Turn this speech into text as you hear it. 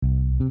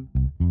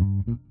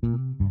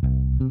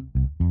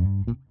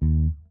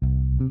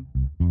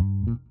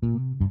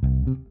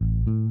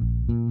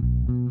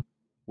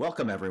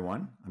Welcome,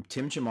 everyone. I'm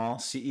Tim Jamal,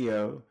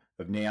 CEO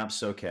of NAIOP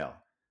SoCal.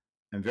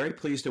 I'm very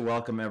pleased to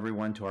welcome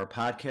everyone to our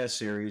podcast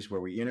series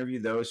where we interview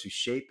those who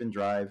shape and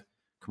drive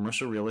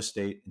commercial real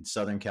estate in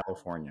Southern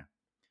California.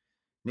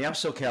 NAIOP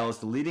SoCal is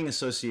the leading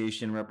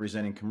association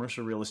representing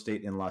commercial real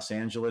estate in Los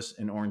Angeles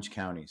and Orange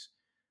counties.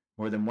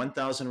 More than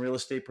 1,000 real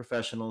estate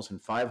professionals and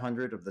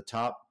 500 of the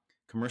top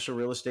commercial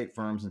real estate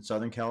firms in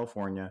Southern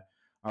California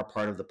are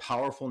part of the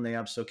powerful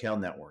NAIOP SoCal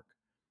network.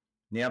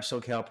 NAIOP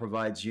SoCal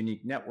provides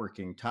unique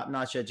networking,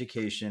 top-notch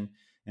education,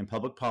 and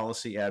public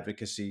policy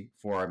advocacy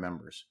for our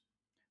members.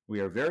 We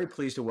are very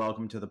pleased to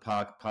welcome to the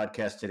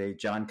podcast today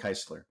John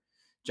Keisler.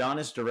 John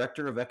is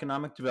Director of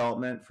Economic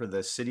Development for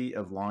the City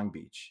of Long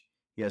Beach.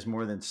 He has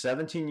more than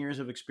 17 years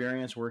of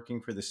experience working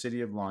for the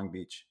City of Long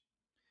Beach.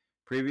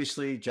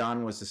 Previously,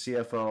 John was the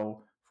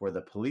CFO for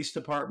the Police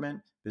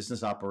Department,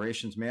 Business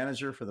Operations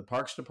Manager for the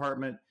Parks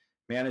Department,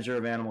 Manager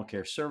of Animal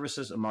Care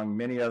Services, among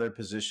many other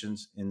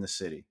positions in the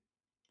city.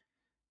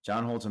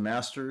 John holds a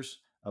Master's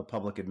of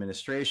Public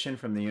Administration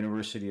from the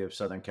University of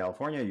Southern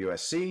California,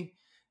 USC,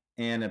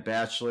 and a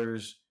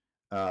bachelor's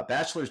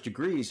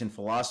degrees in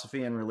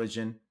Philosophy and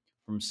Religion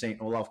from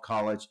St. Olaf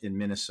College in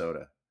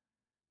Minnesota.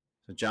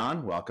 So,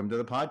 John, welcome to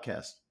the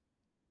podcast.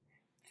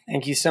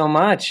 Thank you so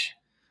much.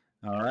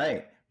 All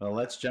right. Well,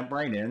 let's jump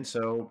right in.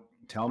 So,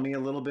 tell me a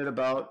little bit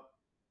about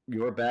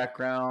your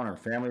background or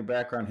family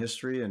background,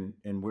 history,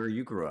 and where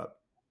you grew up.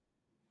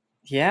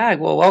 Yeah,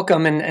 well,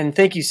 welcome and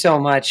thank you so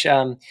much.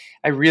 I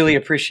really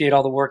appreciate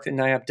all the work that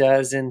NAIOP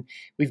does, and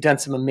we've done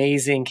some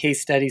amazing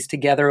case studies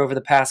together over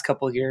the past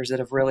couple of years that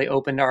have really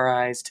opened our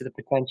eyes to the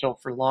potential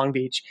for Long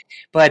Beach.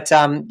 But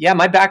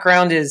my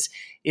background is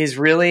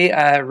really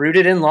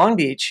rooted in Long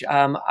Beach.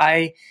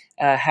 I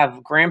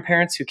have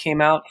grandparents who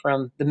came out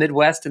from the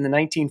Midwest in the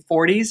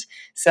 1940s,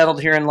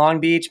 settled here in Long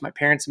Beach. My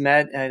parents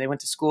met, they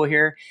went to school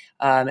here,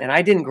 and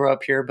I didn't grow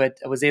up here, but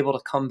I was able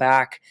to come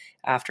back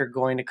after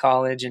going to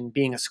college and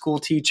being a school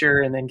teacher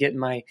and then getting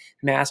my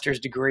master's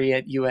degree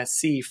at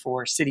USC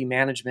for city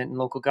management and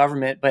local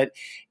government. But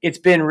it's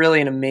been really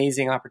an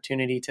amazing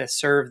opportunity to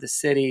serve the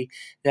city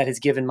that has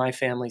given my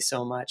family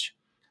so much.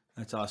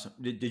 That's awesome.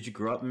 Did you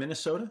grow up in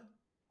Minnesota?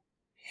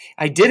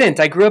 I didn't.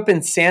 I grew up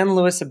in San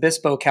Luis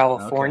Obispo,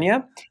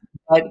 California. Okay.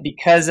 But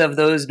because of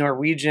those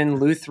Norwegian,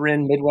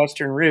 Lutheran,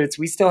 Midwestern roots,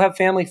 we still have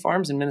family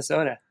farms in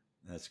Minnesota.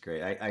 That's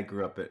great. I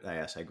grew up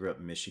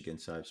in Michigan,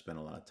 so I've spent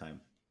a lot of time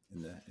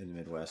in the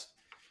Midwest.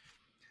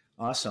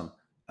 Awesome.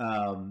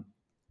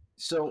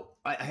 So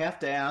I have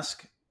to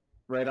ask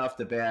right off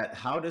the bat,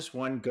 how does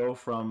one go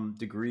from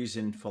degrees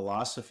in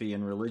philosophy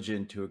and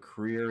religion to a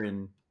career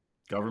in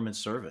government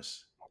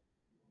service?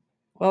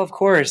 Well, of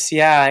course.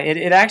 Yeah,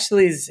 it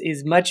actually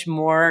is much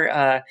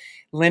more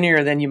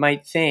linear than you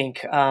might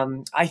think.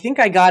 I think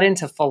I got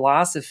into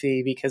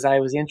philosophy because I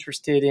was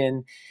interested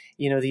in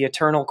the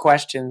eternal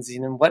questions,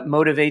 what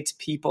motivates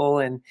people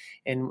and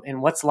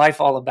what's life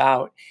all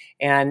about.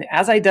 And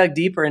as I dug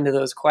deeper into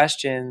those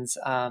questions,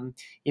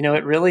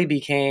 it really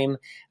became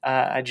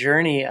a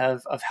journey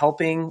of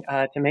helping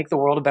to make the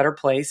world a better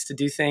place, to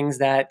do things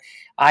that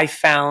I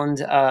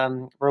found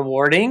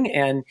rewarding,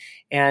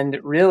 and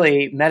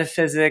really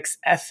metaphysics,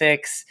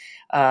 ethics,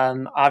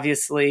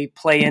 obviously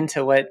play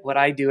into what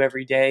I do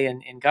every day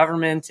in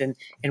government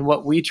and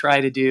what we try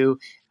to do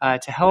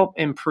to help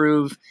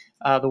improve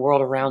the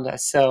world around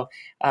us. So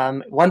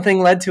one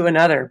thing led to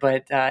another,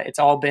 but it's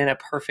all been a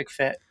perfect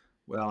fit.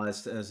 Well,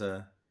 as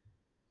a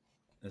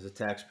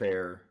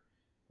taxpayer,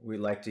 we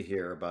like to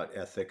hear about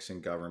ethics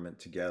and government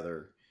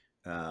together.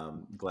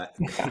 Glad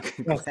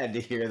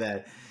to hear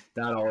that.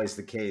 Not always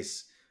the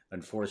case,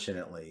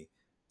 unfortunately.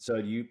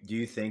 So do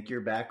you think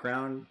your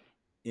background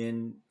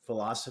in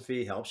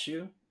philosophy helps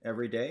you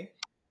every day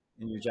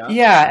in your job?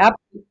 Yeah,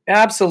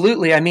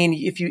 absolutely. I mean,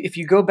 if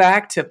you go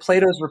back to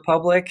Plato's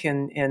Republic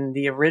and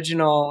the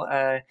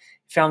original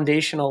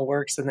foundational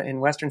works in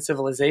Western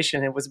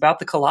civilization, it was about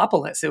the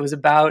Colopolis. It was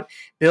about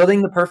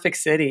building the perfect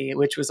city,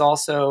 which was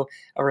also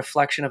a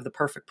reflection of the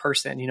perfect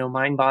person,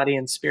 mind, body,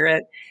 and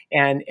spirit.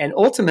 And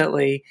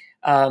ultimately,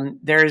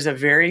 there is a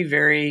very,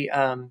 very,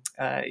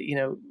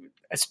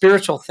 a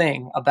spiritual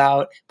thing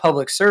about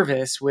public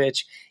service,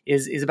 which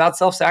is about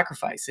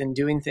self-sacrifice and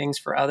doing things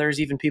for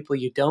others, even people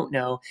you don't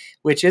know,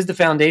 which is the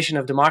foundation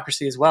of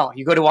democracy as well.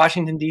 You go to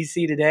Washington,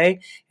 D.C. today,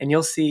 and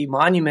you'll see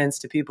monuments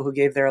to people who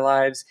gave their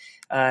lives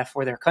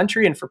for their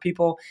country and for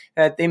people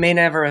that they may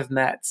never have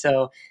met.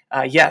 So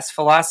yes,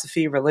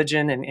 philosophy,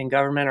 religion, and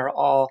government are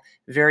all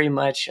very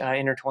much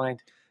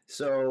intertwined.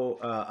 So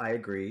I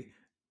agree.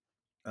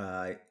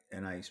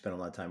 And I spent a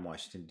lot of time in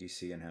Washington,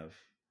 D.C. and have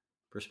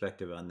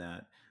perspective on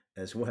that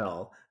as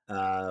well.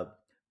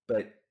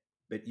 But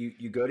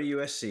you go to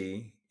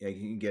USC, you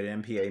can get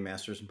an MPA,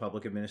 Master's in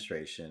Public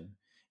Administration.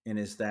 And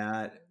is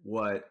that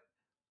what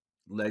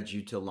led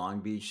you to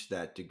Long Beach,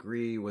 that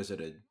degree? Was it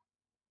a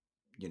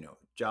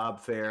job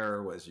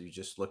fair? Was you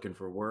just looking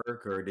for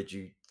work, or did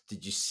you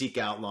seek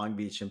out Long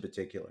Beach in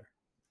particular?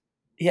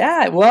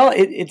 Yeah, well,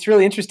 it's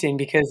really interesting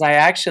because I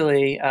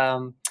actually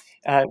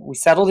we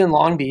settled in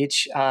Long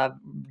Beach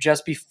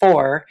just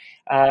before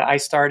I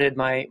started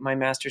my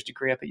master's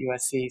degree up at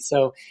USC.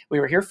 So we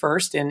were here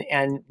first,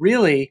 and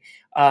really,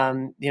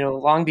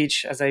 Long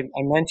Beach, as I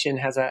mentioned,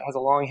 has a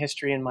long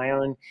history in my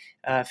own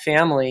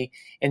family,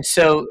 and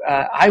so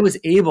I was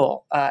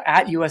able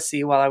at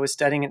USC while I was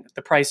studying at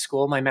the Price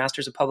School, my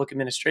master's of public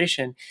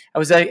administration. I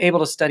was able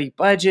to study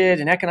budget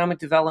and economic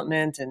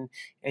development and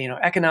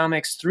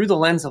economics through the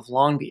lens of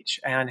Long Beach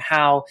and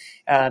how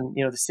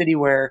the city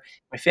where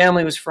my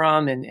family was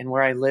from and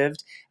where I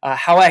lived,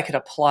 how I could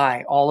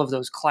apply all of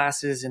those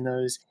classes and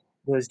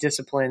those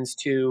disciplines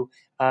to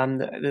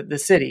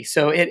the city.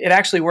 So it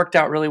actually worked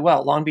out really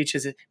well. Long Beach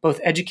has both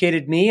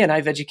educated me and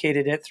I've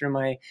educated it through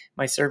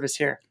my service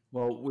here.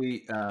 Well,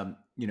 we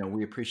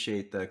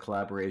appreciate the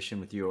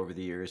collaboration with you over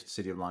the years, the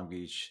City of Long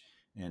Beach,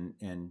 and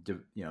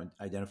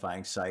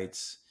identifying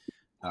sites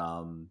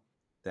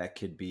that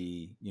could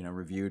be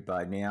reviewed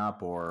by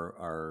NAIOP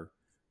or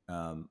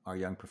our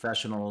young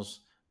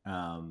professionals,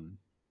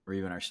 or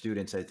even our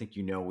students. I think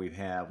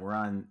we're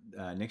on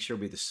next year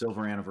will be the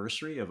silver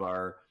anniversary of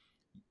our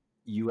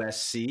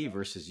USC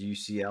versus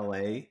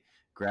UCLA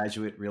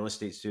graduate real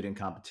estate student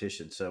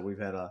competition. So we've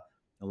had a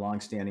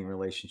long-standing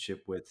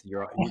relationship with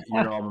your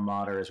alma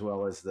mater as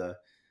well as the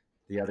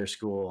other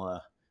school,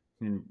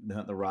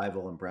 the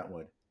rival in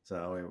Brentwood.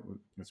 So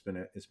it's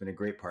been a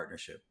great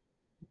partnership.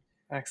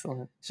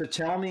 Excellent. So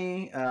tell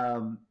me,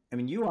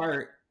 you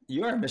are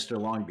Mr.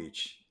 Long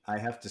Beach, I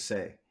have to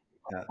say.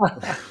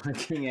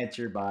 Looking at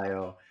your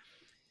bio,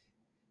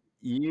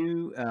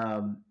 you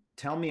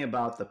tell me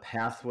about the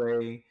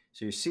pathway.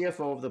 So you're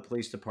CFO of the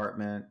police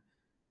department,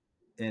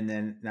 and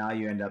then now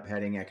you end up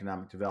heading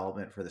economic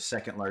development for the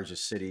second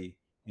largest city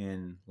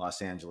in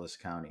Los Angeles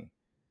County.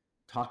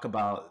 Talk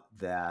about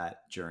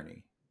that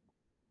journey.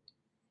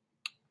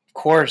 Of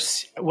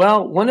course.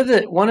 Well, one of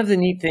the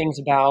neat things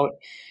about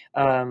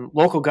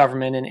local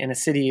government in a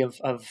city of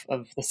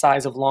the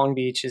size of Long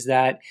Beach is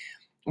that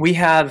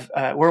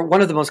we're one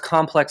of the most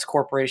complex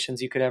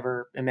corporations you could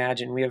ever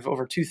imagine. We have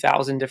over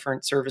 2,000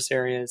 different service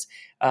areas.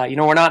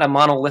 We're not a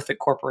monolithic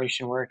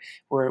corporation where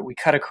we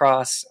cut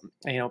across,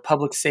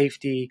 public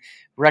safety,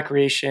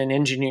 recreation,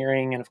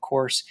 engineering, and of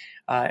course,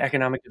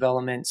 economic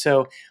development.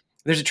 So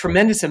there's a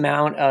tremendous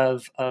amount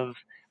of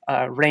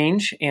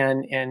range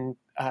and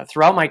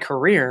throughout my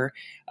career,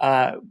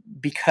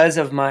 because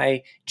of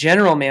my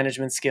general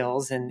management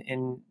skills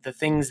and the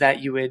things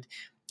that you would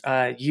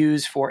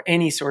use for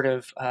any sort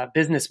of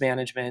business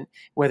management,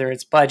 whether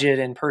it's budget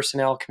and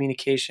personnel,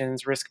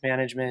 communications, risk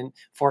management,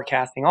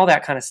 forecasting, all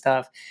that kind of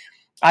stuff.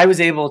 I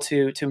was able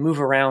to move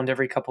around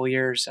every couple of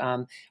years,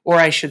 or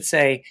I should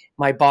say,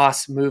 my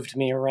boss moved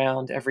me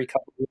around every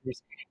couple of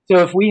years. So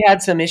if we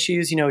had some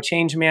issues,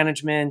 change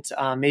management,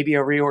 maybe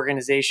a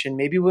reorganization,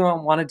 maybe we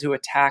wanted to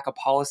attack a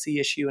policy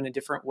issue in a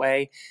different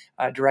way,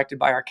 directed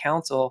by our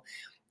council.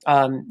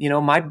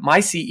 My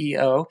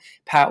CEO,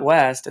 Pat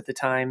West, at the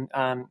time,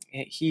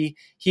 he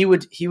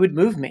would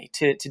move me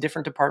to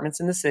different departments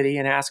in the city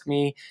and ask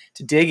me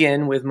to dig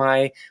in with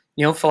my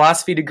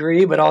philosophy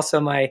degree, but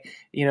also my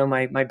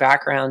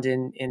background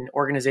in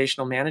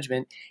organizational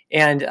management.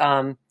 And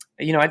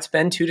I'd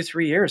spend 2 to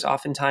 3 years,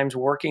 oftentimes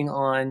working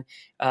on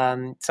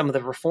some of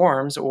the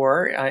reforms,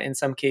 or in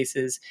some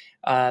cases,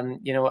 a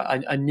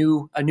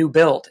new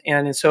build.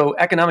 And so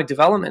economic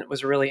development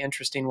was a really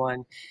interesting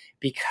one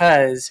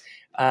because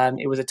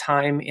it was a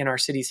time in our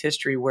city's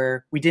history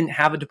where we didn't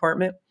have a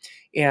department.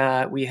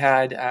 We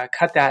had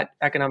cut that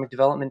economic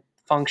development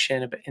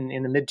function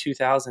in the mid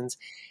 2000s,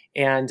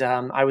 and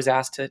I was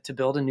asked to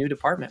build a new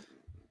department.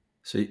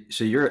 So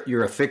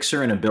you're a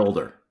fixer and a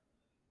builder.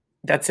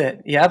 That's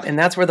it. Yep, and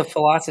that's where the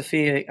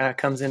philosophy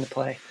comes into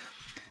play.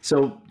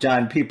 So,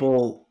 John,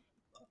 people,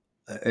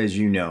 as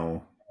you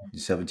know,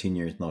 17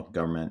 years in local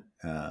government.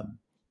 A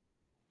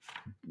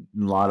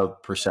lot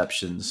of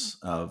perceptions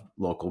of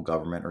local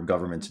government or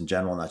governments in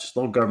general, not just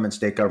local government,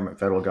 state government,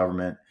 federal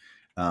government.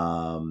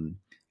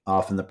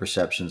 Often the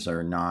perceptions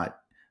are not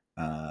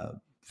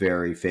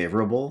very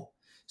favorable.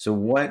 So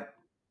what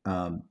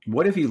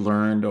have you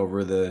learned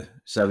over the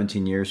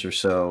 17 years or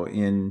so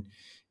in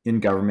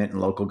government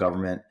and local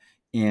government?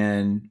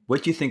 And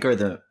what do you think are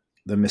the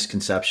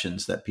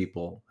misconceptions that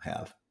people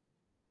have?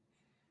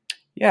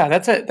 Yeah,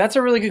 that's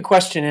a really good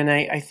question, and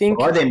I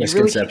think, are they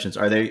misconceptions?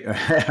 Are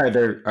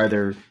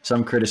there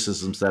some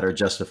criticisms that are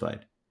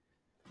justified?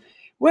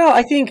 Well,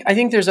 I think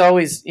there's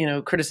always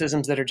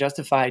criticisms that are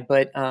justified,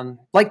 but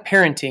like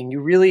parenting, you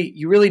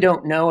really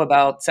don't know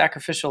about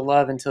sacrificial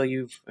love until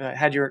you've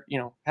had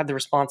the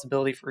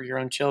responsibility for your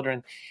own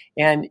children,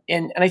 and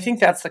I think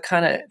that's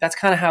kind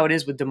of how it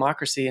is with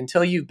democracy.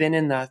 Until you've been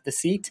in the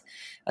seat,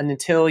 and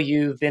until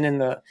you've been in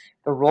the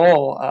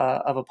role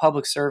of a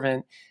public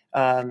servant.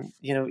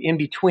 In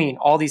between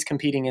all these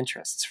competing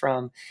interests,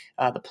 from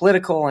the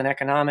political and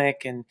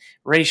economic and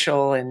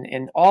racial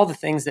and all the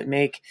things that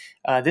make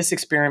this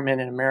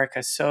experiment in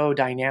America so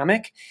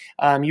dynamic,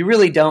 you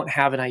really don't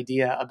have an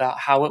idea about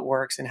how it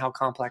works and how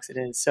complex it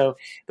is. So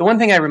the one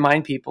thing I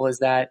remind people is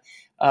that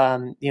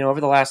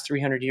over the last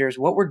 300 years,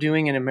 what we're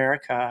doing in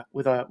America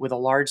with a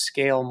large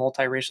scale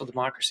multiracial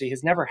democracy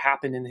has never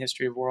happened in the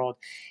history of the world.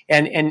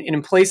 And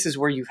in places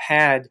where you've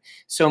had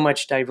so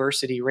much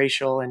diversity,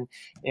 racial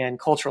and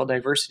cultural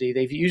diversity,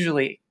 they've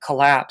usually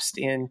collapsed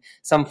in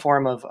some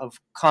form of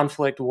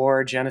conflict,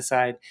 war,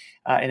 genocide,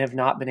 and have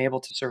not been able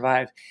to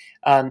survive.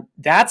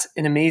 That's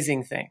an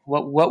amazing thing.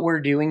 What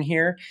we're doing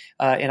here,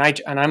 and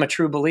I'm a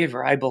true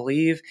believer. I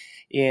believe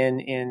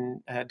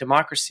in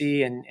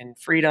democracy and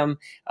freedom,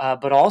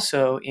 but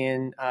also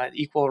in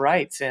equal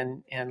rights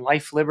and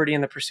life, liberty,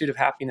 and the pursuit of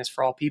happiness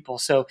for all people.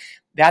 So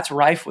that's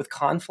rife with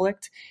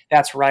conflict.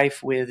 That's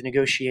rife with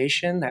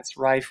negotiation. That's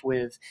rife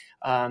with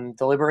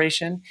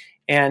deliberation.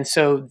 And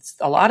so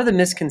a lot of the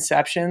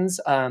misconceptions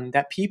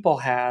that people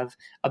have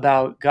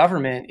about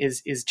government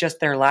is just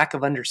their lack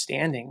of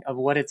understanding of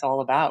what it's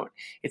all about.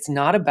 It's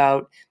not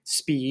about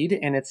speed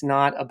and it's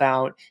not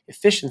about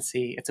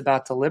efficiency. It's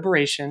about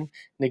deliberation,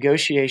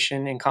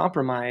 negotiation, and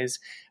compromise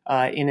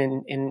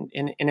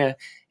in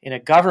a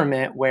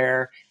government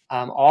where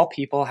all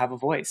people have a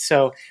voice.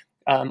 So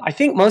I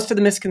think most of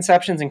the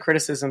misconceptions and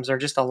criticisms are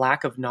just a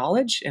lack of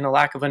knowledge and a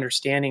lack of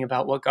understanding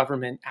about what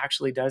government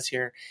actually does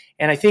here.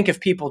 And I think if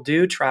people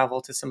do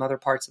travel to some other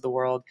parts of the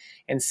world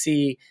and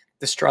see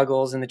the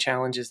struggles and the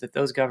challenges that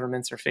those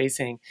governments are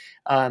facing,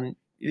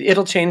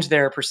 it'll change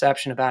their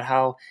perception about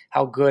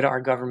how good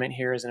our government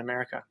here is in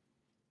America.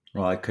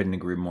 Well, I couldn't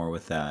agree more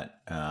with that.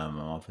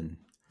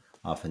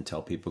 Often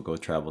tell people go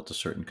travel to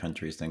certain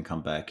countries, then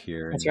come back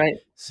here That's and right.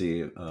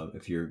 see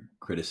if your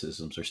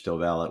criticisms are still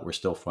valid. We're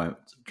still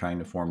trying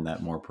to form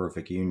that more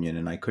perfect union,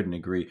 and I couldn't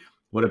agree.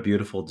 What a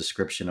beautiful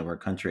description of our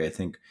country. I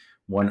think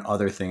one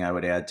other thing I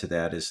would add to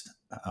that is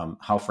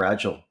how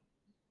fragile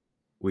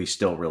we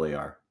still really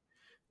are.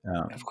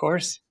 Of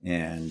course.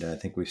 And I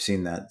think we've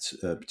seen that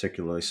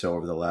particularly so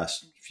over the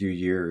last few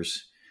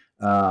years.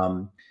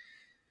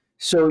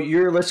 So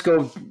let's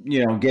go,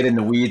 get in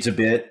the weeds a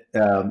bit.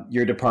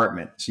 Your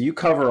department. So you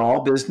cover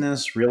all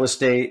business, real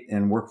estate,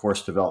 and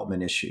workforce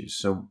development issues.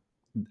 So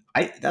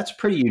that's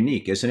pretty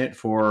unique, isn't it,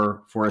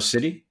 for a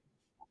city?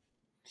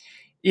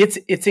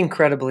 It's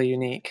incredibly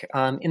unique,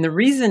 and the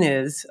reason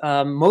is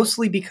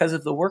mostly because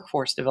of the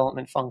workforce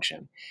development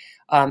function.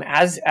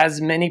 As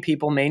many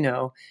people may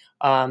know,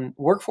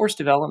 workforce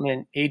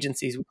development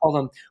agencies, we call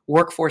them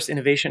workforce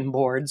innovation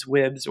boards,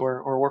 WIBs,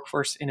 or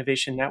workforce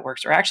innovation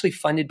networks, are actually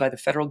funded by the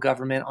federal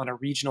government on a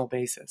regional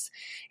basis.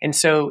 And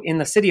so in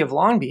the city of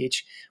Long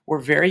Beach, we're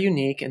very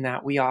unique in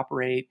that we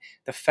operate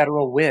the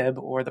federal WIB,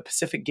 or the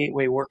Pacific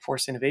Gateway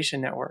Workforce Innovation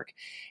Network.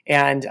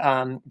 And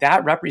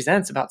that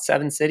represents about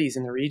 7 cities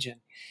in the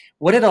region.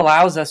 What it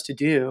allows us to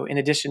do, in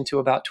addition to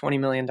about $20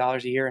 million a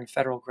year in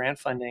federal grant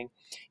funding,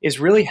 is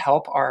really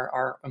help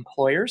our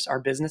employers, our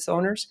business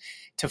owners,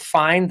 to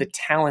find the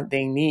talent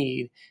they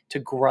need to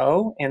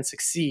grow and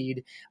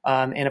succeed.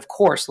 And of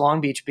course,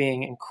 Long Beach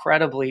being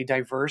incredibly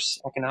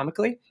diverse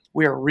economically,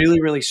 we are really,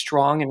 really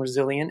strong and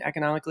resilient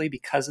economically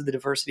because of the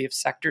diversity of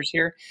sectors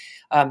here.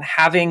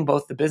 Having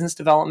both the business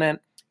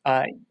development,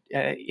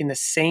 in the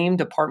same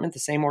department, the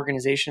same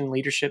organization,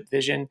 leadership,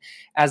 vision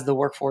as the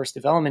workforce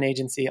development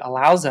agency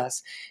allows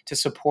us to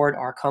support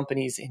our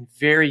companies in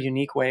very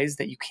unique ways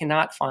that you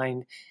cannot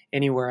find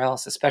anywhere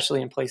else,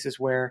 especially in places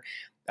where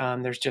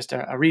there's just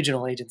a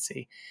regional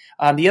agency.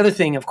 The other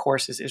thing, of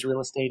course, is real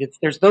estate.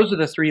 Those are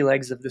the 3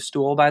 legs of the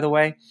stool, by the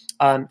way.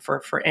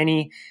 For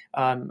any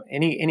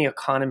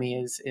economy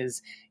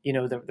is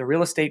the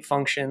real estate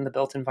function, the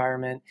built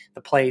environment,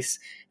 the place,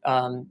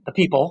 the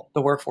people,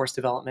 the workforce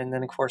development, and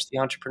then of course the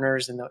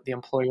entrepreneurs and the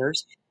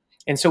employers.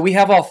 And so we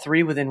have all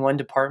 3 within one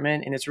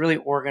department, and it's really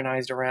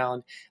organized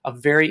around a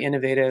very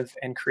innovative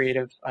and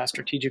creative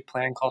strategic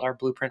plan called our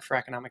Blueprint for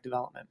Economic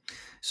Development.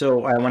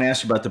 So I want to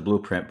ask you about the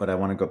blueprint, but I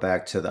want to go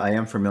back to I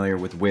am familiar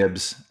with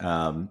WIBs.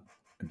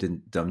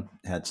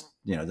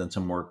 Done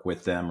some work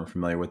with them or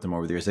familiar with them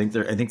over the years. I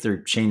think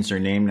they're changed their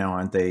name now,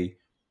 aren't they?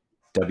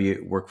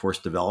 Workforce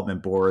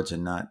Development Boards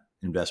and not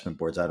investment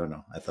boards. I don't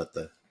know. I thought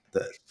the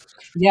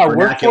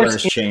vernacular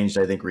has changed,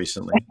 I think,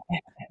 recently.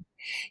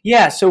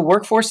 Yeah, so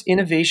Workforce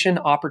Innovation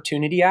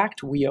Opportunity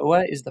Act,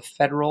 WIOA, is the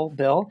federal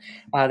bill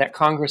that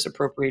Congress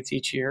appropriates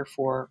each year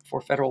for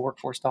federal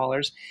workforce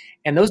dollars.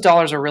 And those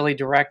dollars are really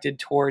directed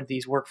toward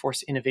these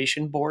workforce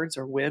innovation boards,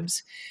 or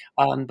WIBs.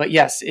 But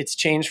yes, it's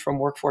changed from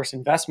workforce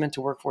investment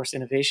to workforce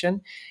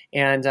innovation.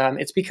 And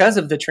it's because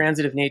of the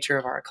transitive nature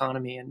of our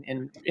economy.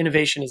 And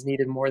innovation is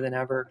needed more than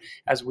ever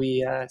as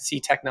we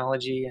see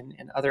technology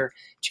and other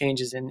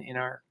changes in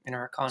our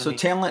economy. So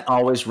talent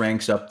always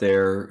ranks up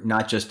there,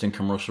 not just in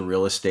commercial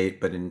real estate,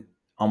 but in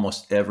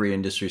almost every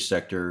industry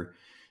sector.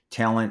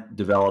 Talent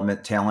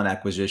development, talent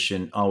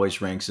acquisition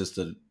always ranks as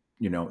in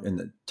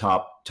the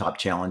top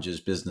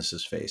challenges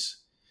businesses face.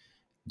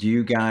 Do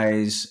you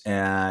guys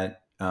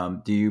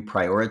do you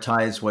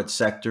prioritize what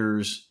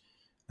sectors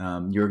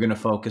you're going to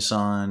focus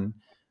on?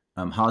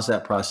 How's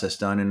that process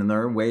done? And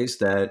there are ways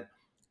that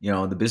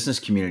the business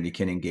community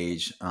can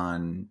engage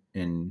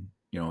in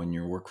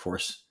your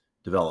workforce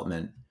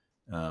development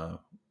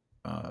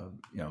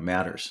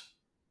matters.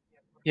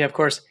 Yeah, of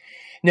course.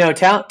 No,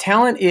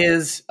 talent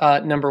is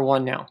number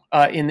one now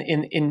in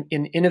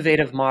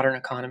innovative modern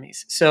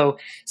economies. So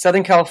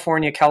Southern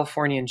California,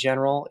 California in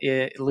general,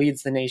 it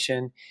leads the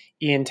nation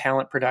in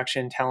talent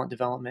production, talent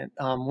development.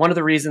 One of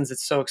the reasons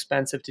it's so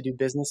expensive to do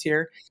business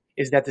here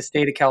is that the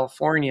state of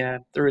California,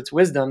 through its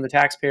wisdom, the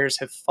taxpayers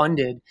have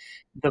funded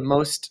the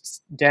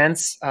most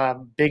dense,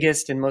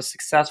 biggest, and most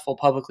successful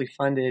publicly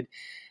funded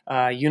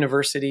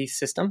university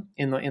system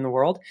in the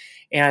world.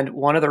 And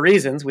one of the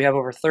reasons we have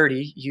over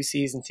 30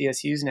 UCs and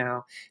CSUs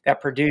now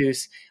that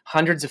produce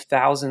hundreds of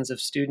thousands of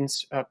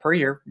students per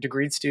year,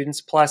 degreed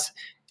students, plus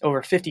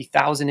over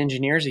 50,000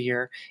 engineers a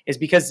year, is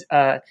because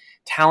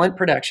talent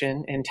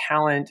production and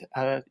talent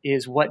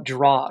is what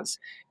draws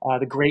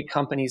the great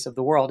companies of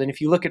the world. And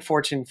if you look at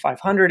Fortune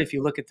 500, if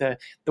you look at the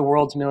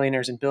world's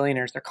millionaires and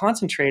billionaires, they're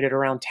concentrated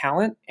around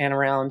talent and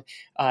around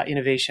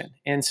innovation.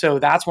 And so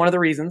that's one of the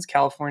reasons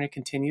California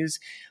continues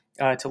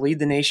to lead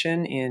the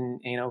nation in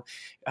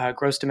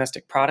gross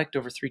domestic product,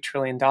 over $3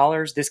 trillion.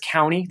 This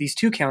county, these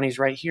two counties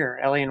right here,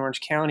 LA and Orange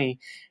County,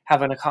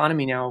 have an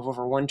economy now of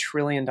over $1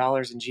 trillion in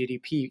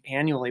GDP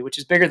annually, which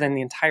is bigger than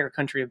the entire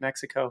country of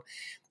Mexico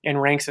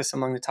and ranks us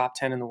among the top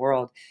 10 in the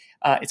world.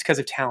 It's because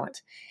of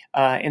talent.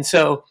 And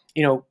so,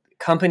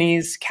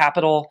 companies,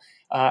 capital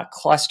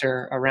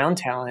cluster around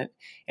talent,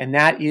 and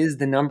that is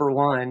the number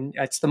one.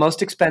 It's the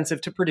most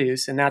expensive to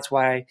produce, and that's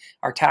why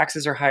our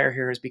taxes are higher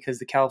here, is because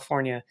the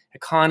California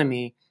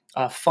economy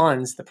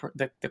funds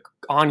the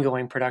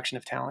ongoing production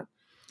of talent.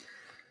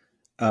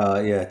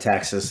 Yeah,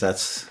 taxes.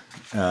 That's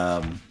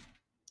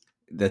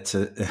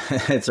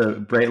it's a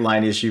bright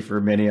line issue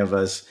for many of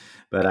us.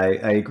 But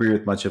I agree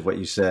with much of what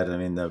you said. I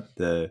mean,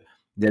 the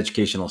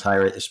educational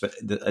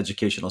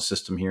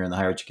system here and the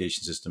higher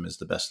education system is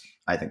the best.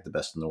 I think the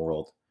best in the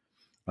world.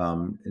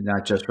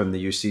 Not just from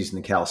the UCs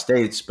and the Cal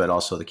States, but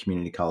also the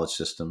community college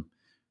system,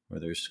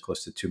 where there's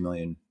close to 2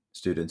 million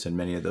students, and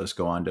many of those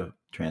go on to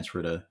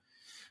transfer to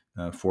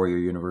four-year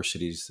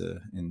universities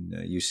in the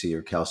UC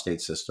or Cal State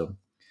system.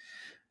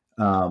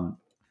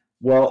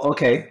 Well,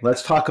 okay,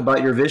 let's talk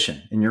about your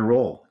vision and your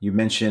role. You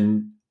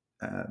mentioned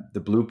the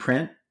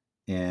blueprint,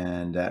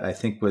 and I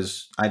think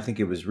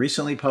it was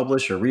recently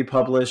published or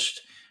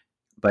republished.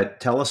 But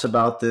tell us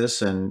about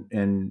this,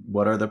 and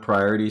what are the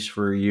priorities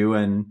for you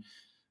and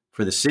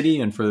for the city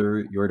and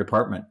for your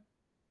department?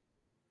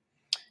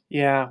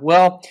 Yeah,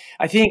 well,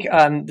 I think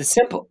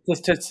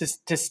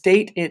to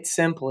state it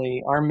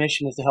simply, our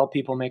mission is to help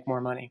people make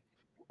more money.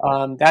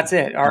 That's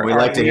it. We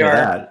like to hear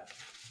that.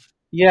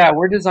 Yeah,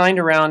 we're designed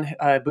around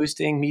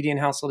boosting median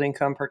household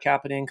income, per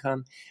capita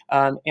income,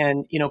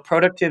 and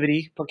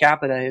productivity per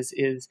capita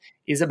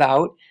is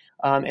about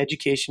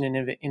education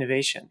and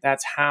innovation.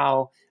 That's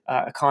how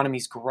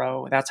economies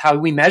grow. That's how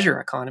we measure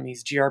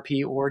economies.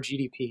 GRP or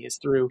GDP is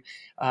through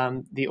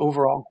the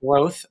overall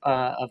growth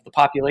of the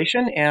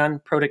population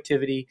and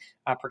productivity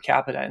per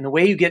capita. And the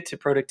way you get to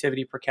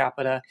productivity per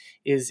capita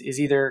is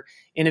either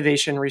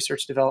innovation,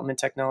 research, development,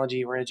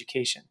 technology, or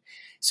education.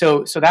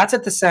 So that's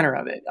at the center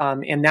of it,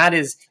 and that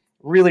is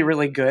really,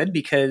 really good,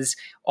 because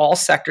all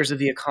sectors of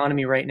the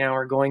economy right now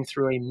are going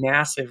through a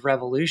massive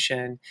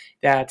revolution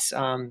that's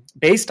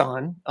based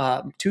on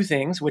two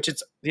things, which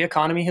the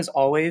economy has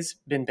always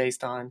been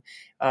based on,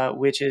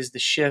 which is the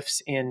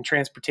shifts in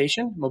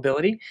transportation,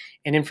 mobility,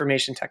 and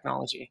information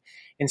technology.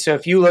 And so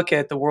if you look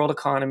at the world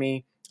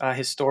economy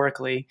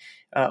historically,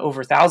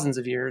 over thousands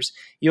of years,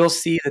 you'll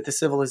see that the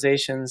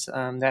civilizations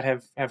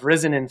that have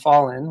risen and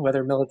fallen,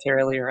 whether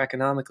militarily or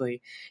economically,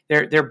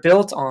 they're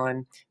built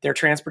on their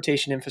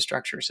transportation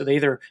infrastructure. So they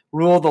either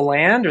rule the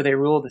land or they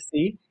rule the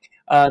sea.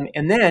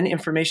 And then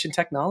information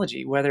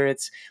technology, whether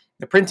it's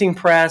the printing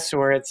press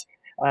or it's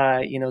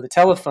the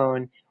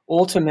telephone.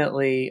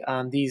 Ultimately,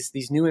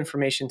 these new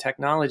information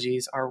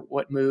technologies are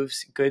what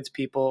moves goods,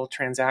 people,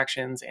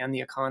 transactions, and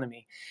the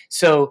economy.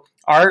 So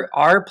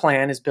our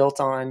plan is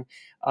built on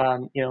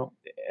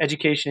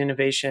education,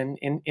 innovation,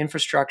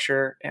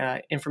 infrastructure,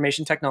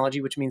 information technology,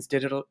 which means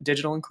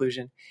digital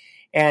inclusion,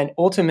 and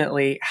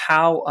ultimately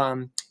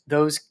how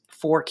those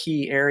four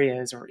key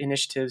areas or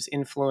initiatives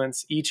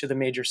influence each of the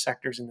major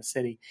sectors in the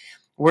city.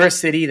 We're a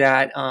city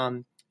that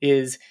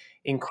is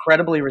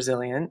incredibly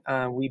resilient.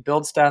 We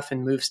build stuff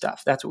and move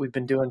stuff. That's what we've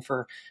been doing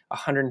for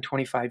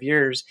 125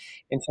 years.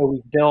 And so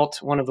we've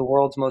built one of the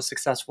world's most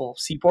successful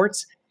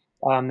seaports.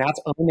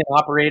 That's owned and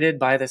operated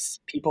by the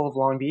people of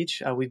Long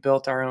Beach. We've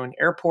built our own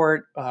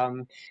airport.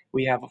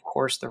 We have, of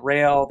course, the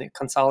rail, the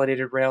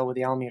consolidated rail with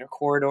the Alameda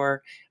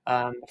Corridor,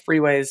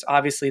 freeways.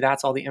 Obviously,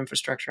 that's all the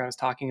infrastructure I was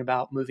talking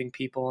about, moving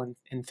people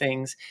and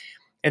things.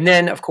 And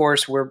then, of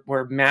course,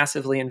 we're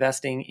massively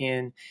investing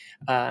in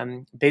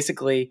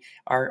basically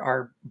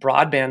our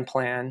broadband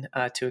plan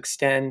to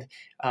extend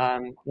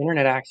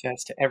internet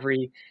access to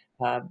every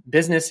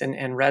business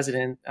and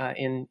resident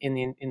in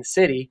the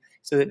city,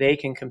 so that they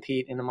can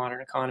compete in the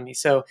modern economy.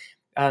 So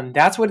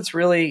that's what it's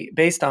really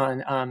based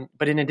on.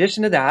 But in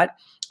addition to that,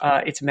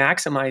 it's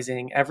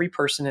maximizing every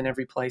person in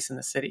every place in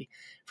the city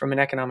from an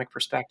economic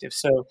perspective.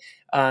 So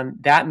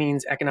that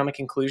means economic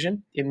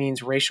inclusion. It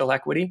means racial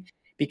equity,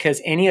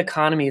 because any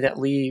economy that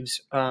leaves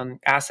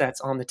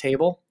assets on the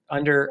table,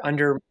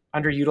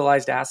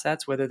 underutilized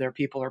assets, whether they're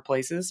people or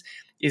places,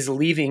 is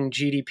leaving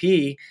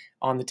GDP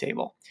on the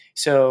table.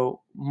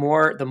 So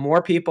the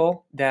more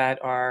people that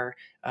are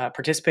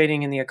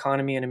participating in the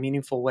economy in a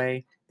meaningful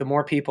way, the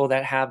more people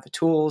that have the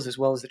tools as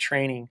well as the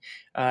training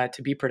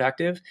to be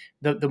productive,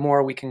 the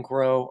more we can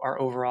grow our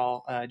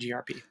overall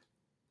GRP.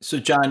 So,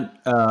 John,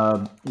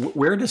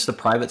 where does the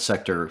private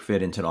sector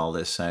fit into all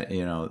this?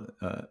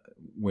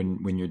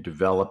 When you're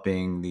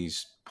developing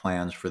these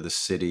plans for the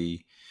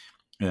city,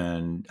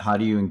 and how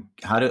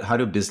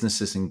do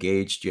businesses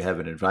engage? Do you have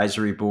an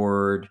advisory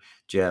board?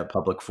 Do you have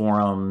public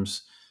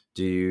forums?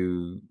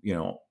 Do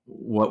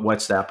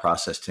what's that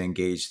process to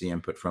engage the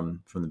input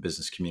from the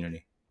business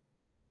community?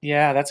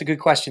 Yeah, that's a good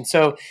question.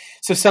 So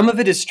some of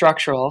it is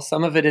structural.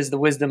 Some of it is the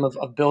wisdom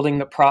of building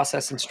the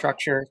process and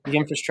structure, the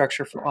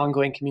infrastructure for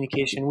ongoing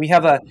communication. We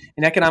have an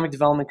economic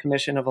development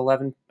commission of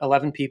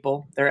 11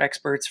 people. They're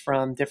experts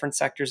from different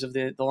sectors of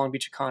the Long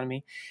Beach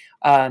economy.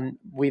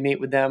 We meet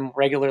with them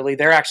regularly.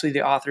 They're actually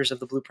the authors of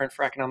the Blueprint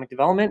for Economic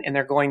Development, and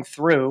they're going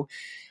through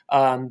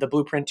the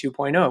Blueprint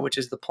 2.0, which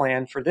is the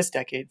plan for this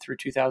decade through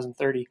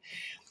 2030.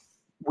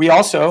 We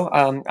also,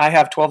 I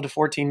have 12 to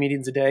 14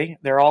 meetings a day.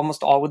 They're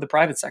almost all with the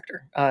private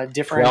sector. 12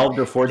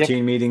 to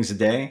 14 meetings a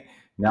day?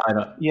 No, I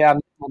don't. Yeah,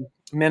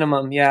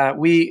 minimum. Yeah,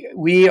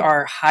 we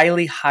are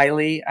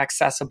highly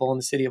accessible in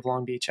the city of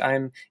Long Beach.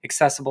 I'm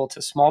accessible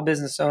to small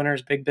business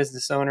owners, big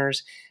business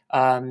owners,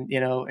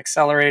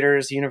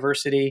 accelerators,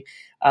 university.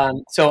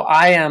 So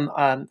I am.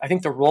 I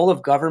think the role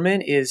of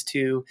government is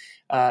to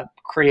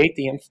create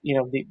the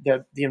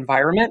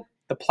environment,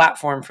 the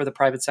platform for the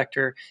private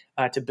sector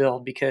to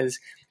build, because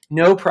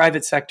no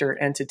private sector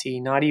entity,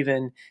 not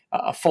even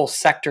a full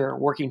sector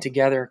working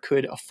together,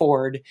 could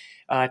afford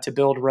to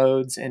build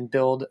roads and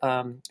build,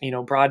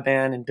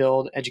 broadband and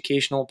build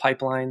educational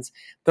pipelines.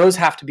 Those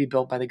have to be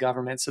built by the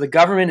government. So the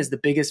government is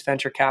the biggest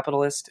venture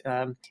capitalist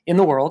in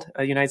the world.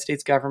 The United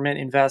States government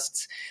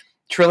invests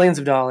trillions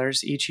of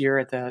dollars each year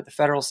at the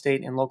federal,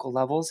 state, and local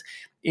levels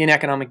in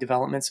economic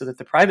development, so that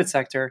the private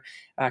sector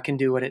can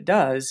do what it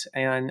does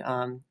and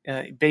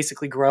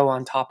basically grow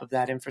on top of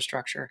that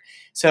infrastructure.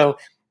 So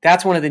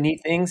that's one of the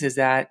neat things, is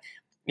that,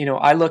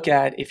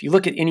 if you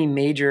look at any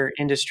major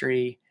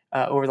industry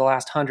over the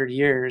last 100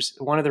 years,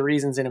 one of the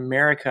reasons in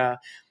America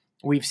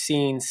we've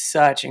seen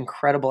such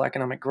incredible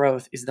economic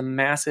growth is the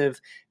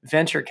massive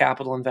venture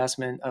capital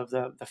investment of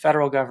the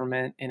federal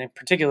government, and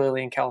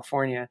particularly in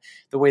California,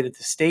 the way that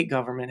the state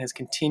government has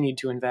continued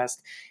to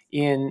invest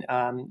in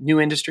new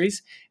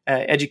industries,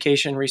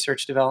 education,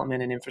 research,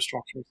 development, and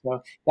infrastructure.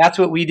 So that's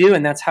what we do,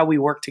 and that's how we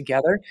work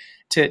together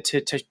to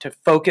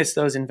focus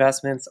those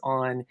investments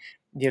on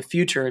the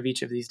future of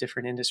each of these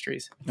different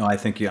industries. No,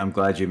 I'm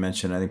glad you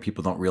mentioned. I think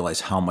people don't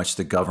realize how much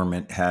the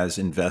government has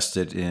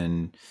invested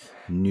in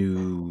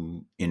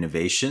new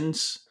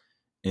innovations,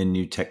 in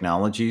new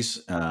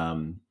technologies,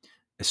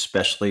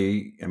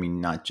 especially,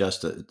 not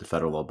just at the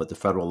federal level, but the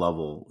federal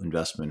level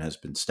investment has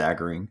been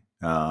staggering.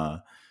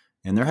 And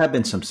there have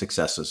been some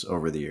successes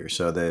over the years.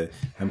 So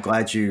I'm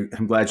glad you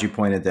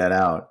pointed that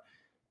out.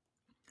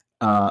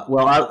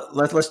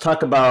 Let's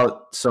talk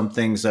about some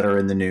things that are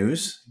in the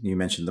news. You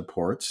mentioned the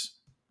ports,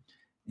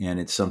 and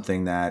it's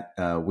something that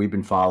we've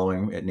been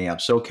following at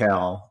NAIOP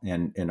SoCal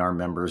and our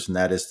members, and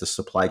that is the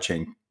supply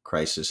chain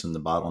crisis and the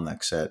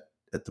bottlenecks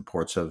at the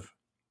ports of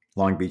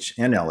Long Beach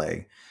and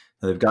LA.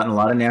 They've gotten a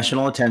lot of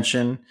national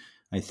attention.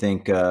 I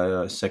think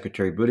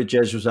Secretary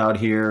Buttigieg was out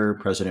here.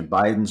 President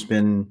Biden's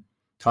been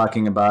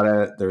talking about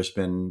it. There's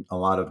been a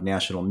lot of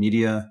national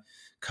media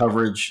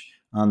coverage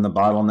on the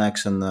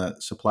bottlenecks and the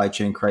supply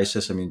chain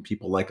crisis.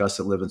 People like us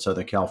that live in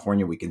Southern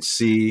California, we can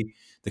see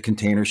the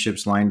container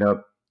ships lined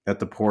up at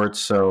the ports.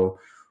 So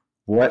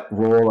what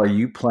role are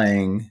you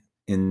playing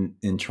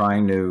in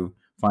trying to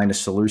find a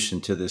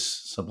solution to this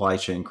supply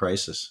chain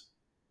crisis?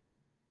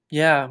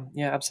 Yeah,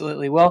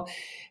 absolutely. Well,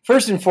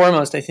 first and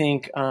foremost, I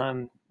think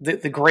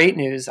the great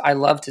news, I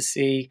love to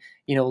see,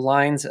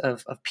 lines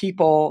of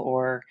people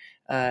or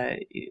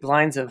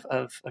lines of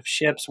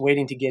ships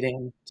waiting to get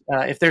in.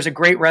 If there's a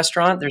great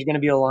restaurant, there's going to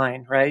be a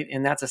line, right?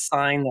 And that's a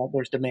sign that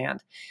there's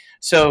demand.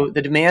 So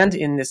the demand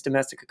in this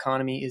domestic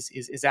economy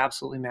is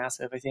absolutely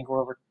massive. I think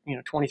we're over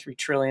 23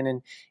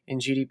 trillion in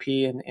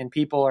GDP, and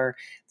people are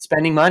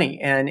spending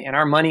money, and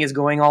our money is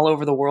going all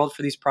over the world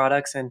for these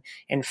products,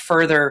 and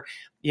further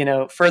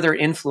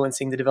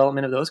influencing the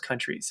development of those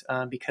countries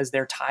because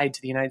they're tied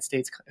to the United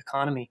States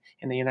economy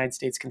and the United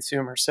States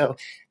consumer. So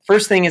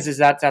first thing is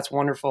that's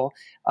wonderful.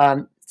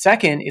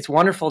 Second, it's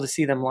wonderful to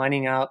see them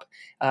lining up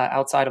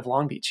outside of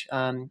Long Beach.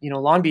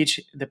 Long Beach,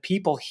 the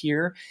people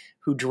here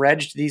who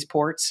dredged these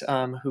ports,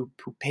 who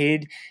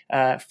paid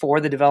for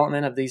the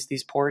development of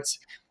these ports,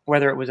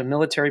 whether it was a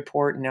military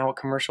port and now a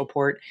commercial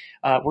port,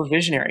 were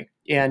visionary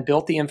and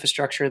built the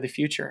infrastructure of the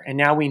future. And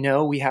now we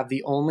know we have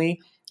the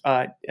only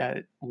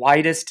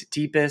widest,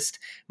 deepest,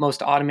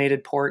 most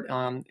automated port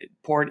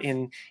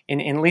in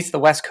at least the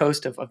west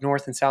coast of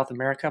North and South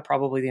America,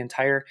 probably the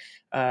entire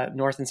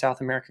North and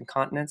South American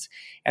continents.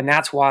 And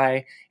that's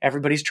why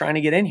everybody's trying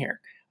to get in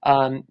here.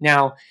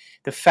 Now,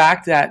 the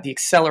fact that the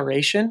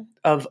acceleration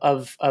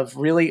of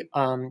really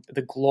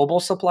the global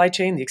supply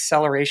chain, the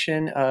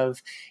acceleration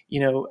of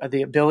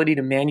the ability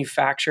to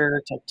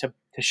manufacture, to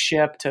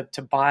ship,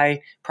 to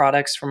buy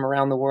products from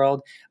around the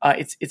world,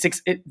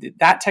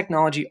 that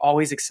technology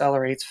always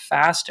accelerates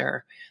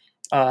faster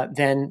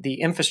than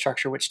the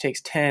infrastructure, which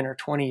takes 10 or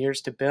 20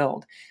 years to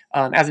build.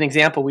 As an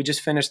example, we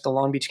just finished the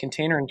Long Beach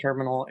Container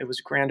Terminal. It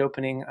was grand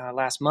opening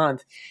last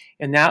month,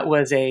 and that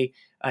was a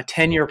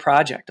 10-year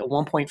project, a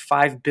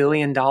 $1.5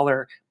 billion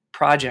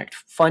project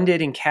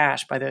funded in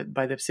cash by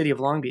the city of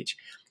Long Beach.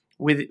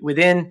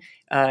 Within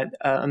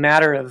a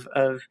matter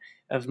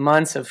of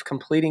months of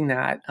completing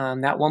that,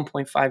 that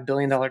 $1.5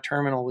 billion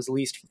terminal was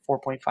leased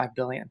for $4.5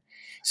 billion.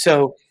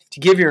 So to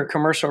give your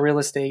commercial real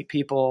estate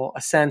people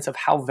a sense of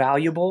how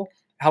valuable,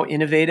 how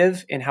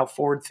innovative, and how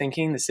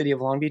forward-thinking the city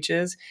of Long Beach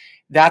is,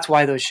 that's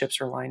why those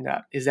ships are lined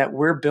up, is that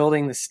we're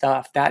building the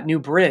stuff. That new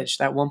bridge,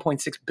 that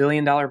 $1.6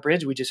 billion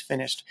bridge we just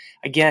finished,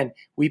 again,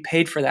 we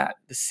paid for that,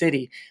 the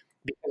city,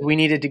 because we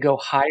needed to go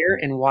higher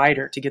and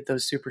wider to get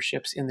those super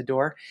ships in the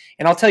door.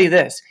 And I'll tell you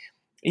this,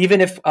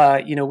 even if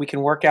we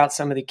can work out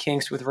some of the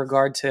kinks with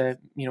regard to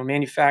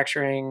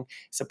manufacturing,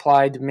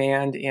 supply,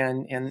 demand,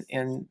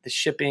 and the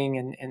shipping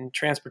and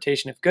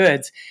transportation of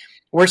goods,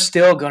 we're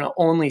still going to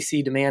only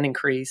see demand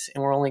increase,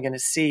 and we're only going to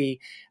see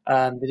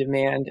the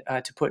demand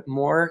to put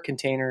more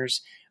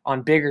containers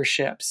on bigger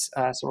ships.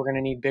 So we're going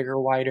to need bigger,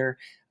 wider,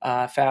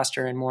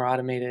 faster, and more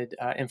automated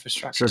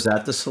infrastructure. So is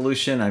that the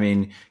solution? I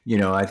mean,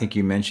 I think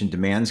you mentioned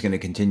demand's going to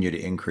continue to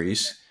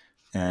increase,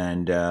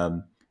 and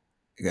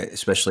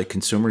especially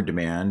consumer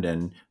demand.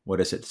 And what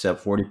is it?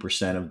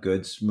 40% of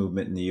goods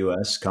movement in the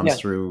U.S. comes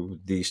through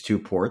these two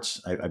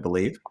ports, I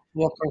believe.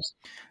 Yeah, of course.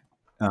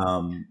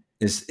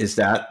 Is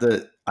that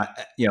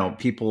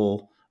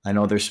people? I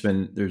know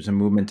there's a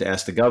movement to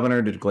ask the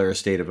governor to declare a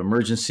state of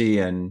emergency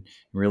and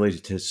really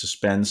to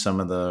suspend some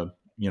of the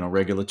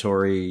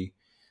regulatory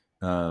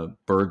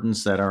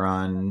burdens that are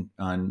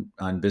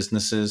on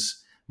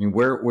businesses. I mean,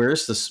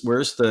 where's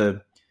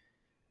the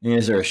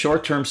is there a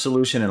short-term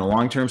solution and a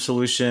long-term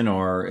solution,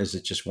 or is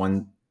it just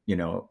one,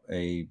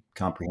 a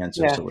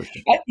comprehensive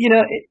solution?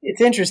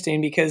 It's interesting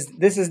because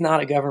this is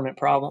not a government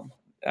problem.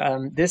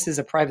 This is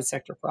a private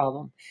sector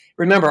problem.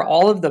 Remember,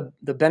 all of the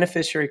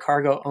beneficiary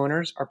cargo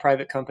owners are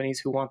private companies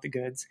who want the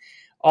goods.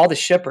 All the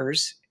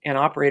shippers and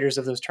operators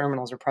of those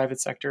terminals are private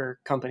sector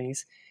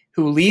companies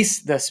who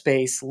lease the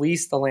space,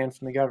 lease the land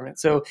from the government.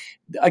 So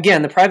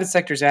again, the private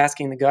sector is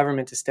asking the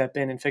government to step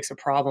in and fix a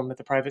problem that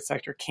the private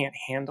sector can't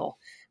handle,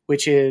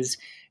 which is,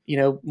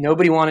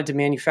 nobody wanted to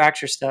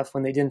manufacture stuff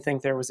when they didn't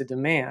think there was a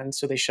demand,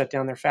 so they shut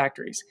down their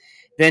factories.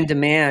 Then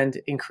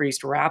demand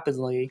increased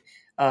rapidly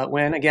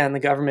when, again, the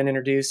government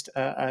introduced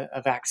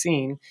a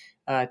vaccine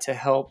to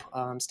help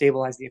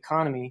stabilize the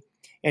economy.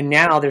 And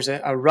now there's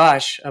a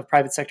rush of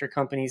private sector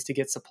companies to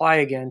get supply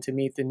again to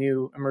meet the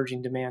new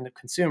emerging demand of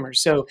consumers.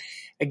 So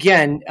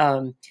again,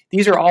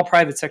 these are all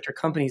private sector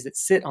companies that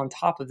sit on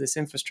top of this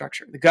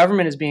infrastructure. The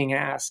government is being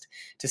asked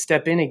to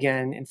step in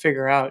again and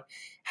figure out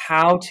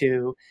how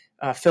to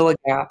fill a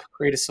gap,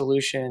 create a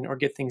solution, or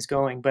get things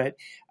going. But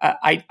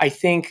I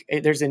think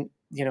there's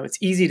it's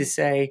easy to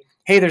say,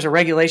 hey, there's a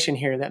regulation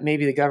here that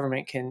maybe the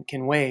government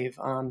can waive.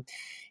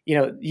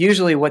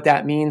 Usually what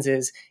that means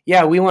is,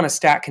 we want to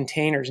stack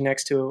containers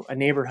next to a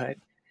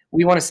neighborhood.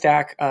 We want to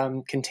stack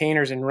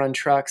containers and run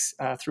trucks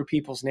through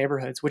people's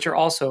neighborhoods, which are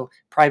also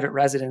private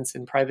residents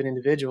and private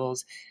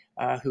individuals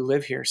who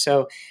live here.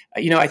 So,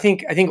 I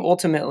think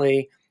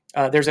ultimately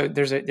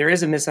there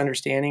is a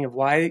misunderstanding of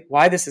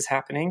why this is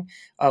happening,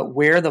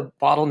 where the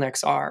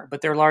bottlenecks are,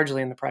 but they're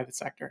largely in the private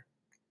sector.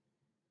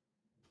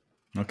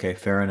 Okay,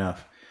 fair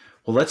enough.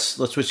 Well, let's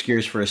switch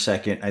gears for a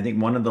second. I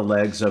think one of the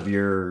legs of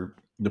your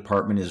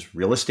department is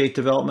real estate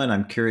development.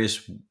 I'm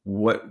curious,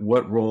 what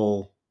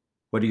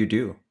do you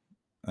do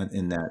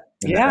in that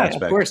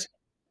aspect? Of course.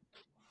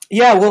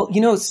 Yeah, well,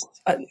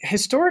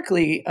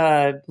 historically,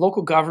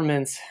 local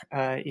governments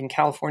in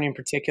California in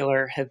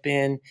particular have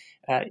been,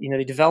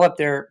 they developed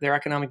their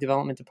economic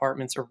development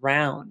departments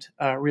around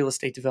real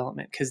estate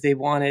development because they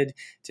wanted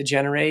to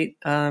generate,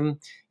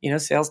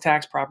 sales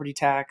tax, property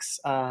tax,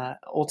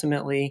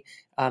 ultimately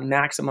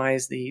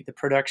maximize the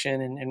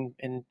production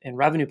and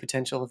revenue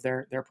potential of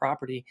their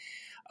property.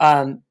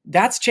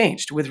 That's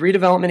changed with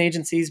redevelopment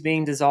agencies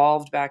being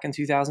dissolved back in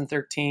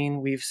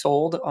 2013. We've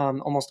sold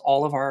almost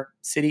all of our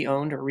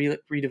city-owned or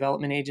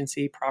redevelopment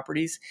agency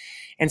properties.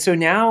 And so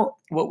now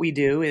what we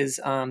do is,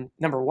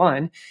 number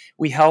one,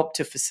 we help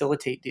to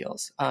facilitate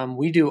deals.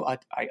 We do, I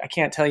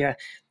can't tell you,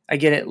 I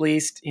get at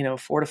least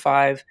 4 to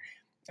 5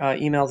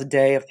 emails a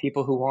day of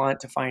people who want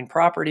to find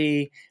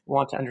property,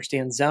 want to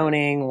understand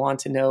zoning, want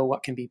to know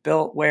what can be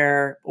built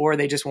where, or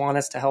they just want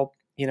us to help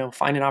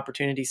find an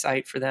opportunity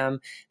site for them.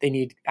 They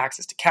need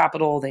access to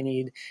capital. They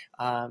need,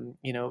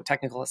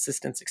 technical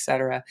assistance, et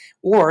cetera.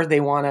 Or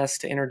they want us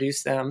to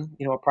introduce them,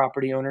 a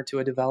property owner to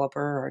a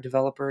developer, or a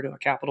developer to a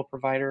capital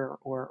provider,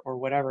 or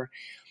whatever.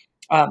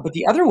 But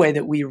the other way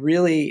that we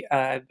really,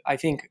 I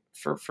think,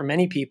 for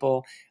many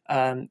people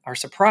are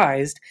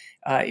surprised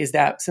is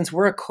that since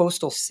we're a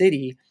coastal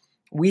city,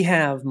 we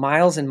have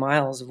miles and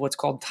miles of what's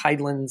called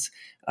tidelands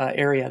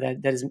area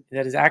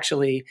that is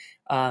actually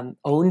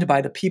owned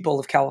by the people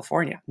of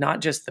California,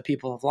 not just the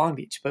people of Long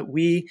Beach, but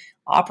we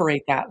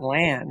operate that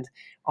land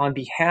on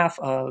behalf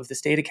of the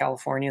state of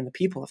California and the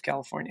people of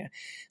California.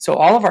 So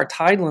all of our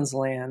tidelands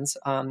lands,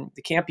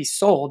 they can't be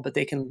sold, but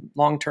they can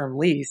long-term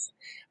lease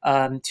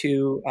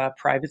to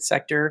private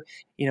sector,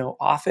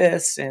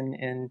 office,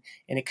 and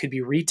it could be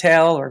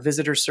retail or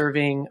visitor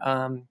serving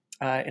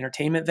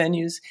entertainment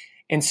venues.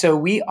 And so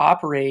we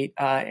operate,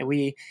 and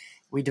we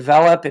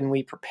develop and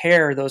we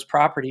prepare those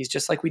properties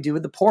just like we do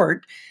with the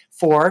port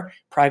for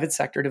private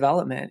sector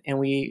development. And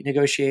we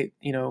negotiate,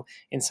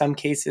 in some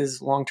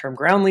cases, long-term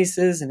ground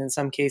leases, and in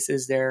some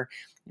cases, they're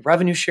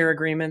revenue share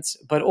agreements.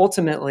 But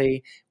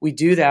ultimately, we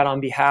do that on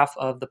behalf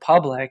of the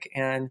public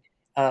and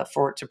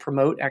to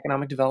promote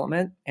economic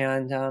development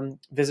and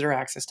visitor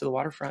access to the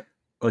waterfront.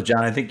 Well,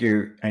 John,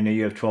 I know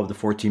you have 12 to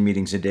 14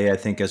 meetings a day. I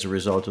think as a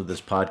result of this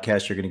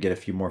podcast, you're going to get a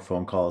few more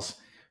phone calls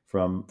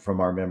from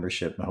our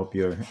membership. I hope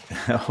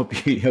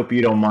hope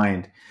you don't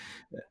mind.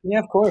 Yeah,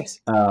 of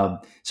course.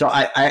 So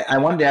I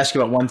wanted to ask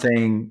you about one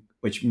thing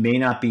which may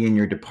not be in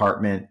your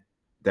department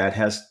that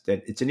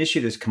it's an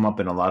issue that's come up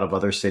in a lot of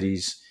other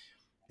cities,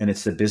 and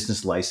it's the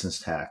business license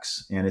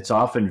tax. And it's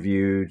often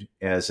viewed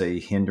as a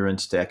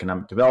hindrance to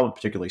economic development,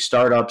 particularly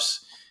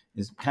startups.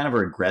 It's kind of a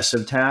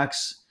regressive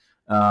tax.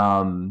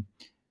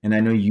 And I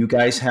know you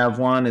guys have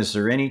one. Is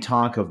there any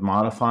talk of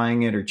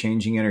modifying it or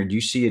changing it, or do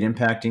you see it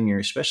impacting your,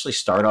 especially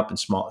startups and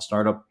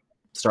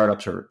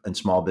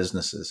small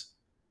businesses?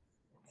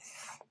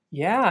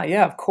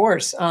 Yeah, of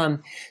course.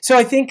 So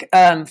I think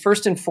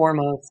first and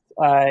foremost,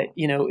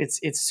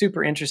 it's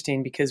super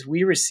interesting because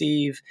we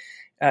receive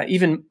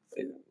even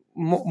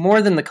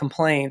more than the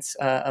complaints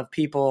of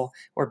people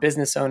or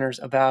business owners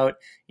about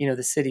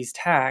the city's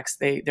tax.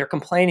 They're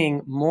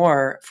complaining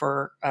more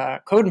for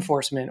code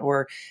enforcement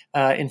or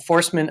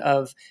enforcement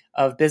of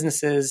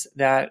businesses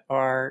that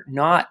are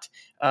not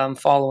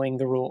following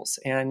the rules,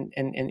 and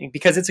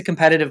because it's a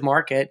competitive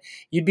market,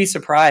 you'd be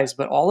surprised.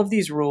 But all of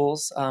these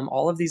rules,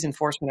 all of these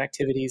enforcement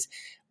activities,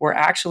 were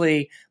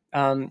actually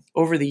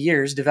over the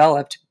years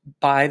developed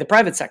by the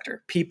private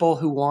sector, people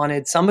who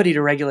wanted somebody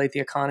to regulate the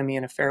economy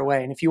in a fair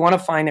way. And if you want to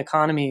find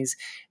economies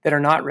that are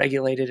not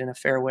regulated in a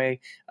fair way,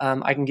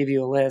 I can give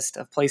you a list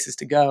of places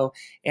to go.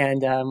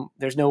 And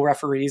there's no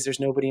referees, there's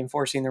nobody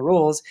enforcing the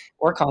rules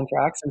or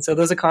contracts. And so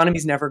those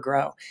economies never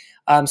grow.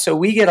 So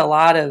we get a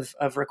lot of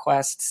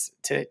requests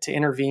to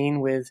intervene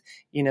with,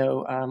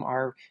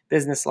 our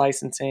business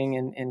licensing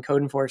and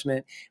code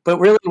enforcement. But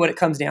really what it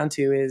comes down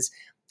to is,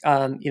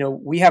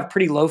 we have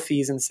pretty low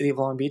fees in the city of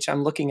Long Beach.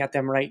 I'm looking at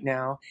them right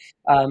now.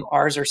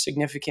 Ours are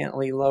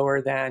significantly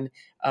lower than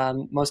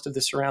most of the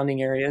surrounding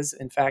areas.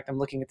 In fact, I'm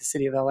looking at the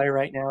city of LA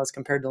right now as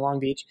compared to Long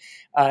Beach.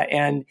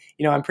 And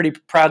I'm pretty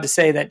proud to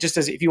say that just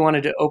as if you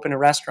wanted to open a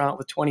restaurant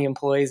with 20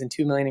 employees and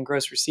 $2 million in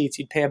gross receipts,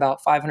 you'd pay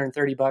about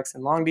 $530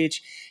 in Long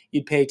Beach.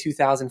 You'd pay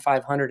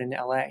 $2,500 in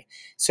LA.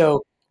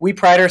 So we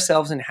pride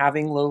ourselves in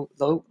having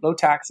low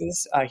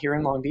taxes here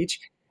in Long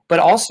Beach. But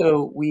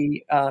also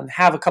we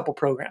have a couple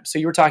programs. So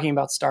you were talking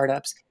about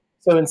startups.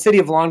 So in City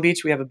of Long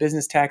Beach, we have a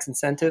business tax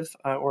incentive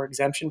or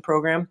exemption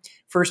program.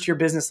 First year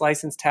business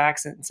license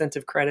tax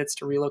incentive credits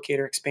to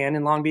relocate or expand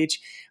in Long Beach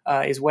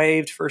is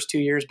waived. First 2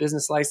 years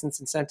business license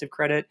incentive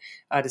credit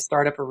to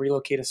start up or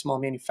relocate a small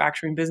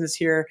manufacturing business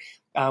here.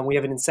 We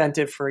have an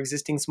incentive for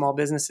existing small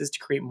businesses to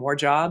create more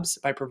jobs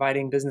by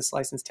providing business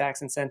license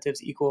tax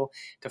incentives equal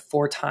to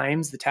 4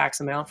 times the tax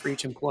amount for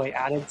each employee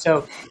added.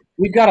 So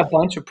we've got a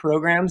bunch of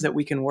programs that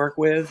we can work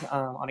with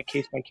on a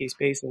case-by-case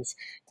basis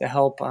to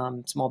help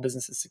small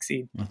businesses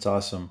succeed. That's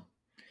awesome.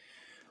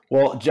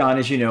 Well, John,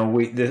 as you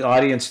know, the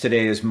audience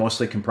today is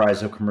mostly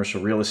comprised of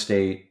commercial real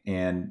estate,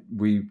 and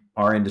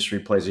our industry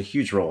plays a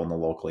huge role in the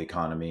local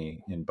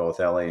economy in both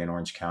LA and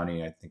Orange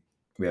County. I think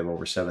we have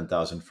over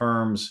 7,000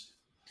 firms,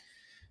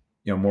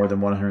 more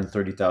than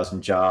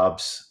 130,000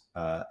 jobs,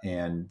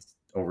 and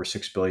over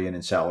 $6 billion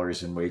in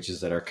salaries and wages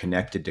that are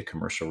connected to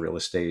commercial real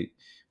estate.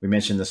 We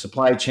mentioned the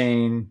supply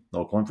chain,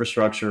 local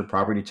infrastructure,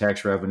 property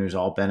tax revenues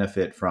all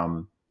benefit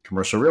from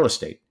commercial real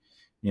estate.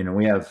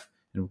 We have,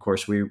 and of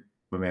course,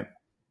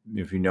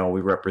 if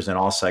we represent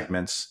all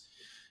segments: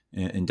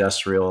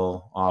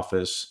 industrial,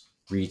 office,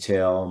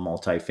 retail,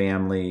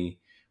 multifamily.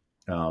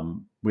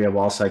 We have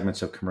all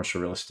segments of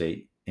commercial real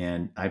estate.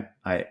 And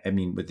I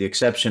mean, with the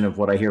exception of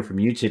what I hear from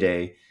you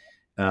today,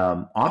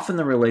 often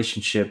the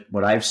relationship,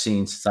 what I've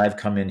seen since I've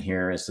come in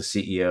here as the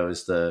CEO,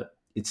 is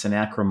it's an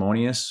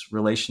acrimonious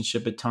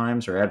relationship at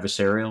times, or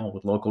adversarial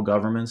with local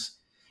governments.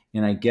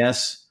 And I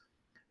guess,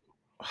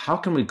 how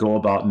can we go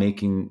about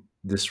making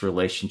this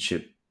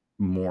relationship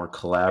more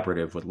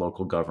collaborative with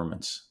local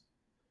governments?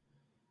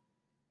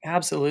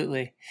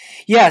 Absolutely.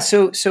 Yeah.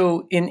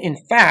 So in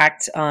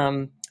fact,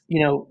 you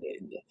know,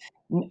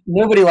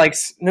 nobody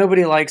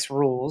likes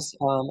rules,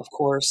 of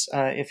course,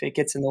 if it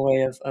gets in the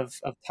way of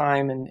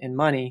time and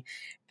money.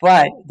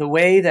 But the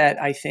way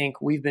that I think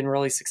we've been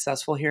really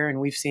successful here, and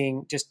we've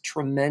seen just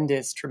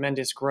tremendous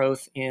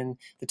growth in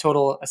the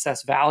total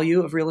assessed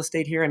value of real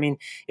estate here. I mean,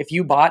 if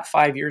you bought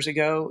 5 years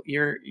ago,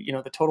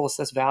 the total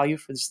assessed value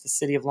for just the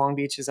city of Long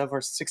Beach is over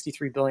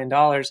 $63 billion.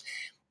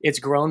 It's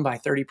grown by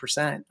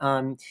 30%.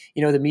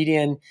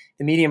 The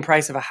median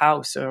price of a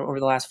house over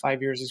the last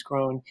 5 years has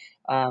grown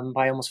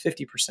by almost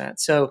 50%.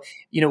 So,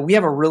 we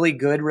have a really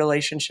good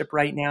relationship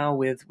right now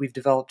we've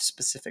developed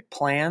specific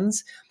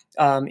plans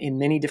in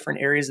many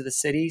different areas of the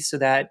city so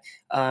that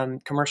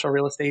commercial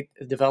real estate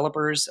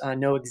developers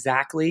know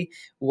exactly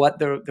what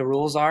the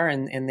rules are.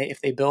 And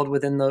if they build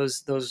within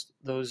those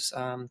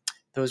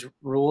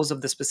rules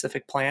of the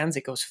specific plans,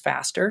 it goes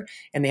faster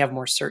and they have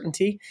more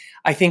certainty.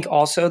 I think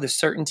also the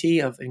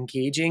certainty of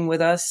engaging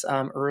with us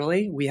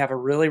early. We have a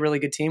really, really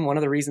good team. One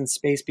of the reasons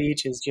Space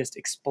Beach is just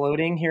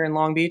exploding here in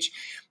Long Beach,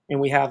 and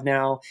we have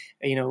now,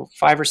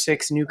 5 or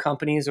 6 new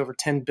companies over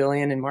 10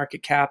 billion in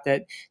market cap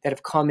that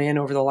have come in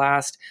over the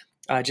last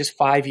just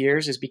 5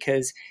 years, is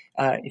because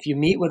if you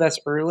meet with us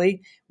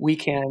early, we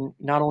can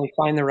not only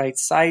find the right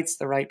sites,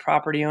 the right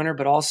property owner,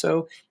 but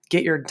also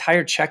get your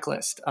entire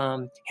checklist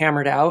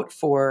hammered out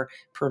for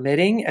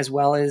permitting, as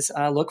well as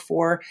look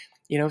for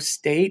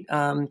state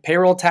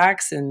payroll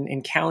tax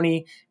and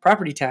county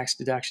property tax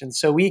deductions.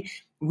 So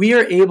we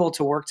are able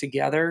to work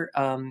together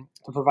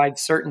to provide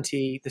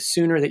certainty the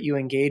sooner that you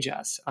engage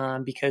us,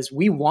 because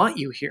we want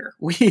you here.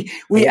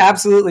 We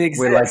absolutely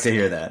exist. We'd like to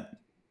hear that.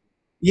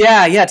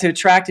 Yeah, to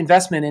attract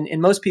investment.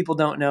 And most people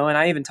don't know. And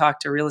I even talk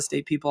to real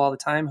estate people all the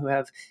time who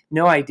have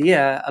no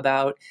idea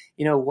about,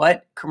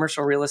 what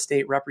commercial real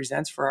estate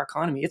represents for our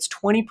economy. It's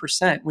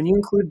 20% when you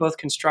include both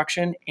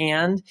construction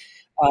and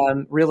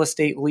real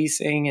estate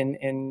leasing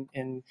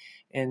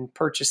and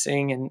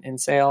purchasing and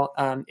sale.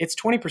 It's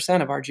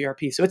 20% of our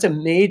GRP. So it's a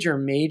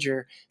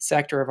major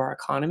sector of our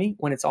economy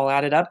when it's all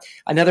added up.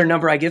 Another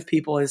number I give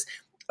people is,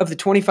 of the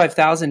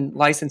 25,000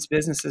 licensed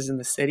businesses in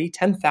the city,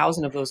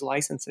 10,000 of those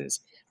licenses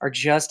are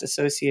just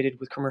associated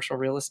with commercial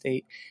real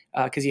estate,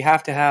 because you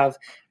have to have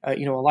a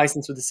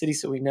license with the city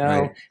so we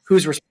know Right.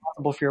 who's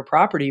responsible for your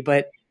property.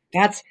 But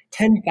that's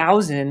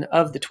 10,000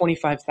 of the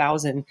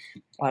 25,000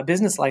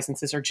 business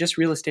licenses are just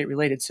real estate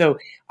related. So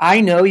I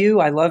know you,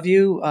 I love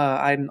you.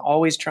 I'm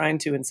always trying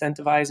to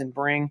incentivize and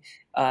bring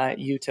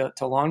you to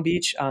Long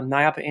Beach.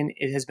 NIOP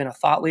it has been a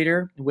thought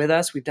leader with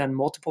us. We've done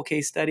multiple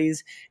case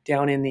studies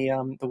down in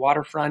the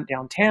waterfront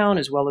downtown,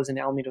 as well as in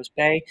Alamitos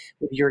Bay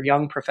with your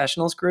young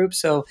professionals group.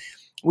 So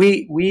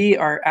we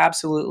are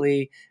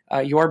absolutely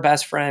your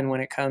best friend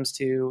when it comes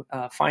to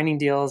finding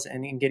deals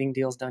and getting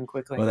deals done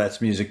quickly. Well,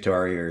 that's music to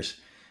our ears.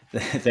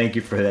 Thank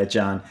you for that,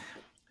 John.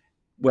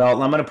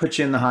 Well, I'm going to put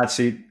you in the hot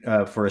seat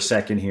for a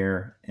second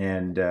here,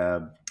 and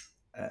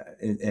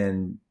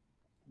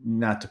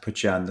not to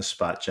put you on the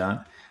spot,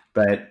 John,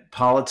 but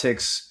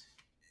politics,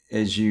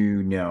 as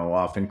you know,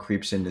 often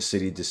creeps into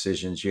city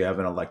decisions. You have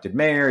an elected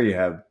mayor, you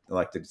have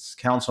elected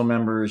council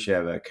members, you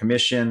have a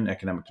commission,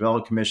 Economic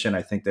Development Commission,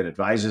 I think, that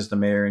advises the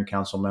mayor and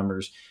council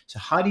members. So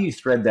how do you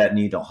thread that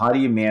needle? How do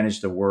you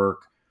manage the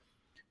work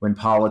when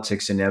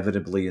politics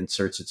inevitably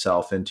inserts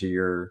itself into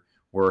your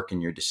work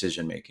and your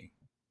decision making?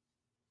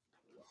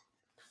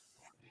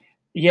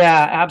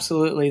 Yeah,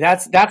 absolutely.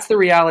 That's the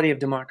reality of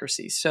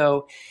democracy.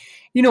 So,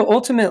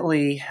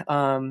 ultimately,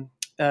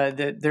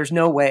 there's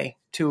no way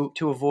to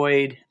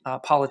avoid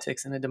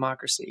politics in a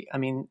democracy. I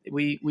mean,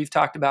 we've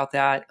talked about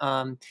that.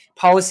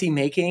 Policy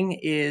making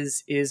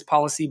is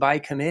policy by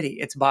committee.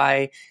 It's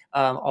by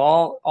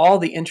all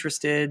the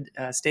interested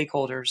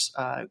stakeholders.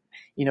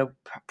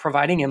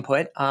 Providing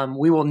input.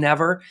 We will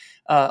never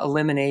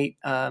eliminate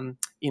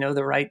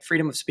the right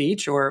freedom of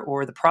speech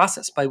or the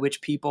process by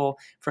which people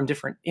from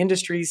different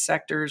industries,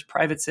 sectors,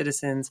 private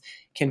citizens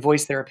can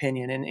voice their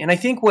opinion. And I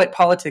think what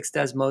politics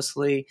does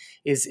mostly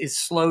is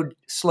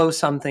slow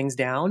some things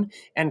down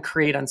and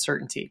create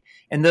uncertainty.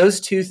 And those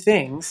two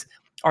things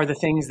are the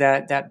things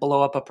that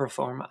blow up a pro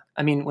forma.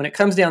 I mean, when it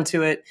comes down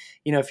to it,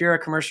 if you're a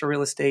commercial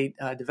real estate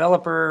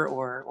developer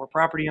or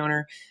property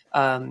owner,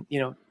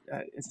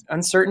 it's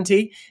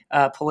uncertainty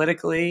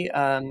politically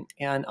and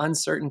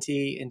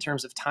uncertainty in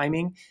terms of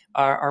timing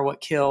are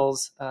what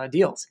kills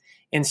deals.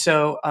 And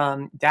so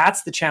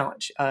that's the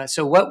challenge.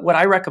 So what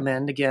I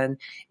recommend, again,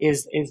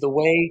 is the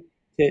way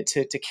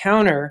to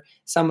counter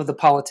some of the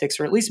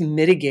politics, or at least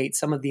mitigate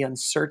some of the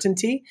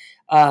uncertainty,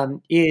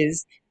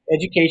 is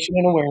education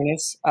and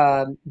awareness,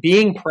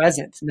 being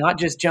present, not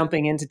just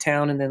jumping into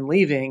town and then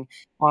leaving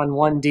on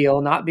one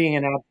deal, not being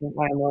an absent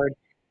landlord,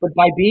 but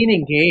by being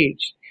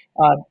engaged.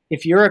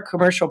 If you're a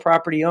commercial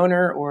property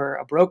owner or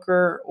a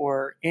broker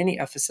or a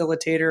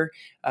facilitator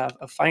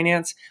of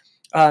finance,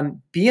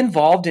 be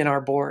involved in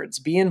our boards,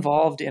 be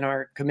involved in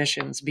our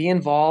commissions, be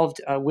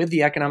involved with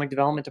the economic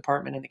development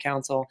department and the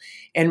council.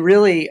 And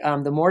really,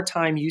 the more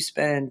time you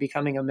spend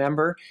becoming a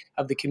member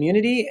of the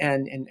community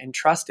and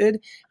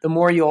trusted, the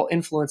more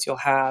influence you'll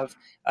have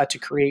to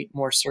create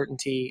more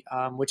certainty,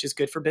 which is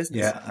good for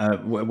business. Yeah,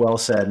 well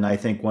said. And I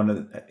think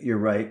you're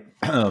right.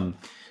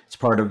 It's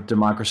part of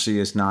democracy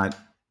is not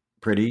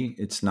pretty.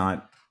 It's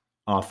not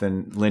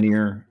often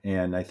linear.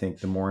 And I think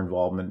the more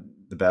involvement,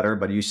 the better.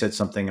 But you said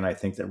something, and I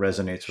think that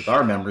resonates with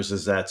our members,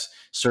 is that's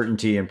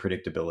certainty and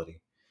predictability.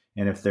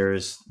 And if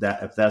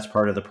that's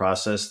part of the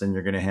process, then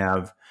you're going to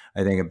have,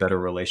 I think, a better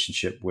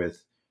relationship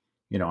with,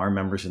 our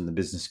members in the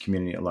business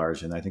community at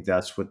large. And I think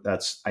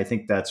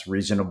that's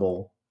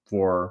reasonable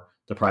for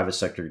the private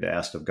sector to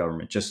ask of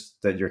government,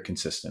 just that you're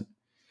consistent.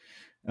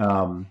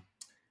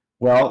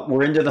 Well,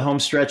 we're into the home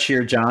stretch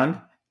here,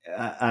 John.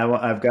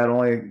 I've got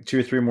only 2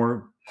 or 3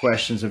 more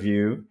questions of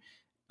you.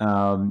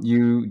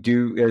 You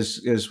do,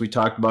 as we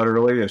talked about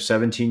earlier, you have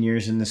 17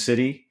 years in the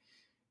city.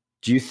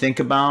 Do you think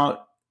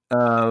about,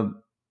 the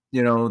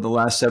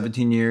last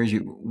 17 years,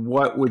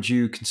 what would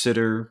you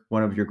consider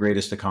one of your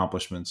greatest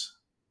accomplishments?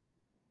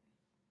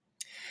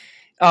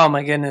 Oh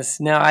my goodness.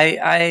 No,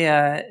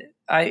 I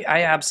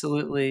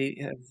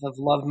absolutely have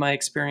loved my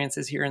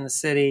experiences here in the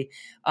city.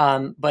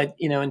 But,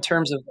 in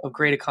terms of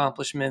great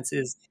accomplishments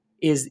is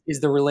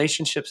the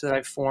relationships that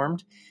I've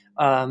formed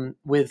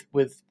with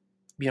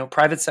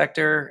private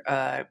sector,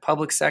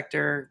 public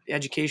sector,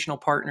 educational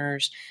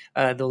partners,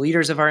 the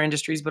leaders of our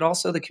industries, but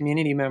also the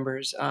community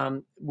members.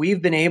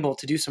 We've been able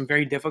to do some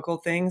very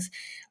difficult things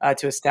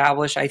to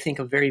establish, I think,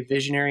 a very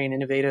visionary and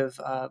innovative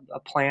a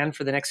plan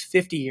for the next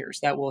 50 years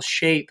that will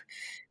shape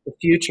the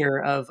future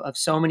of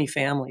so many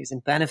families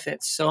and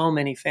benefit so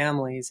many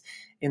families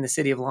in the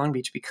city of Long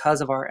Beach because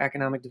of our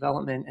economic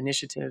development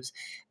initiatives.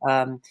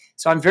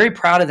 So I'm very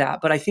proud of that,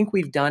 but I think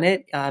we've done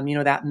it,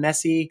 that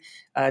messy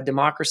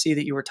democracy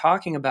that you were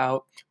talking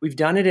about, we've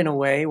done it in a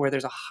way where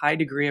there's a high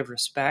degree of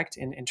respect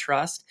and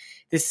trust.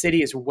 This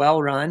city is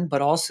well run,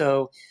 but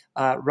also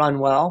run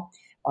well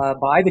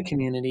by the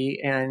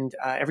community. And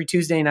every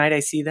Tuesday night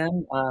I see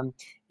them,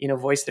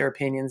 voice their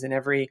opinions, and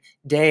every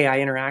day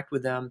I interact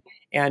with them.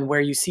 And where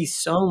you see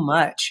so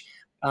much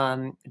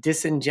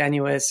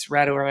disingenuous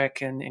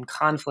rhetoric and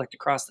conflict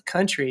across the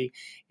country,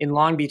 in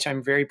Long Beach,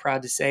 I'm very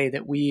proud to say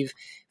that we've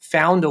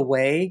found a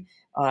way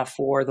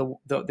for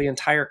the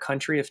entire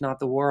country, if not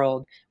the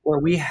world, where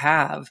we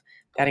have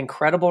that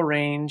incredible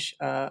range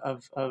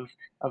of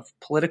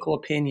political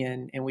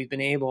opinion, and we've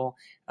been able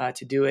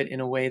to do it in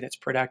a way that's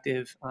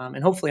productive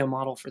and hopefully a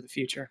model for the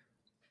future.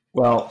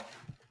 Well,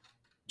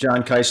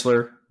 John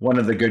Keisler, one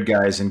of the good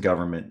guys in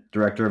government,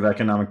 Director of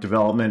Economic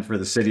Development for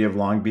the City of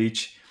Long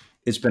Beach.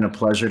 It's been a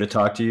pleasure to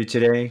talk to you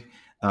today.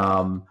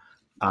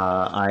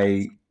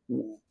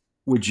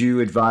 Would you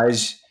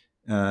advise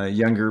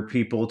younger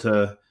people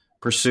to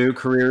pursue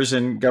careers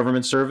in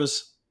government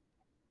service?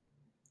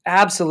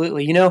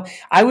 Absolutely.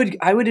 I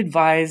would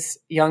advise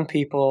young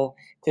people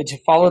to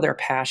follow their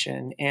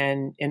passion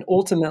and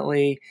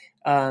ultimately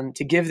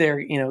to give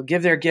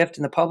their gift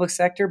in the public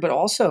sector, but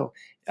also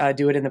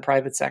do it in the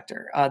private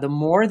sector. The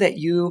more that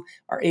you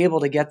are able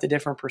to get the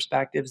different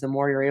perspectives, the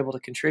more you're able to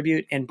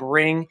contribute and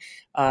bring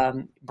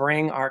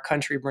our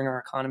country, bring our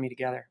economy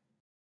together.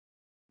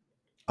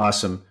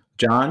 Awesome.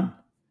 John,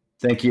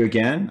 thank you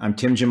again. I'm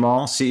Tim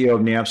Jamal, CEO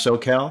of NAIOP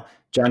SoCal.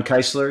 John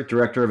Keisler,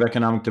 Director of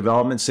Economic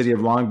Development, City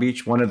of Long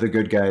Beach, one of the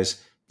good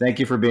guys. Thank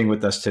you for being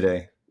with us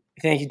today.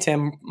 Thank you,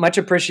 Tim. Much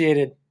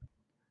appreciated.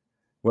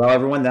 Well,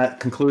 everyone, that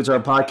concludes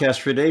our podcast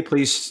for today.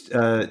 Please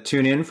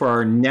tune in for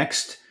our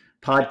next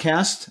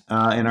podcast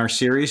in our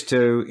series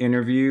to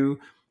interview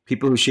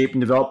people who shape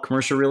and develop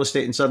commercial real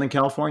estate in Southern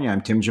California.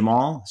 I'm Tim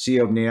Jamal,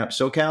 CEO of NAIOP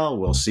SoCal.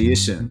 We'll see you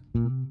soon.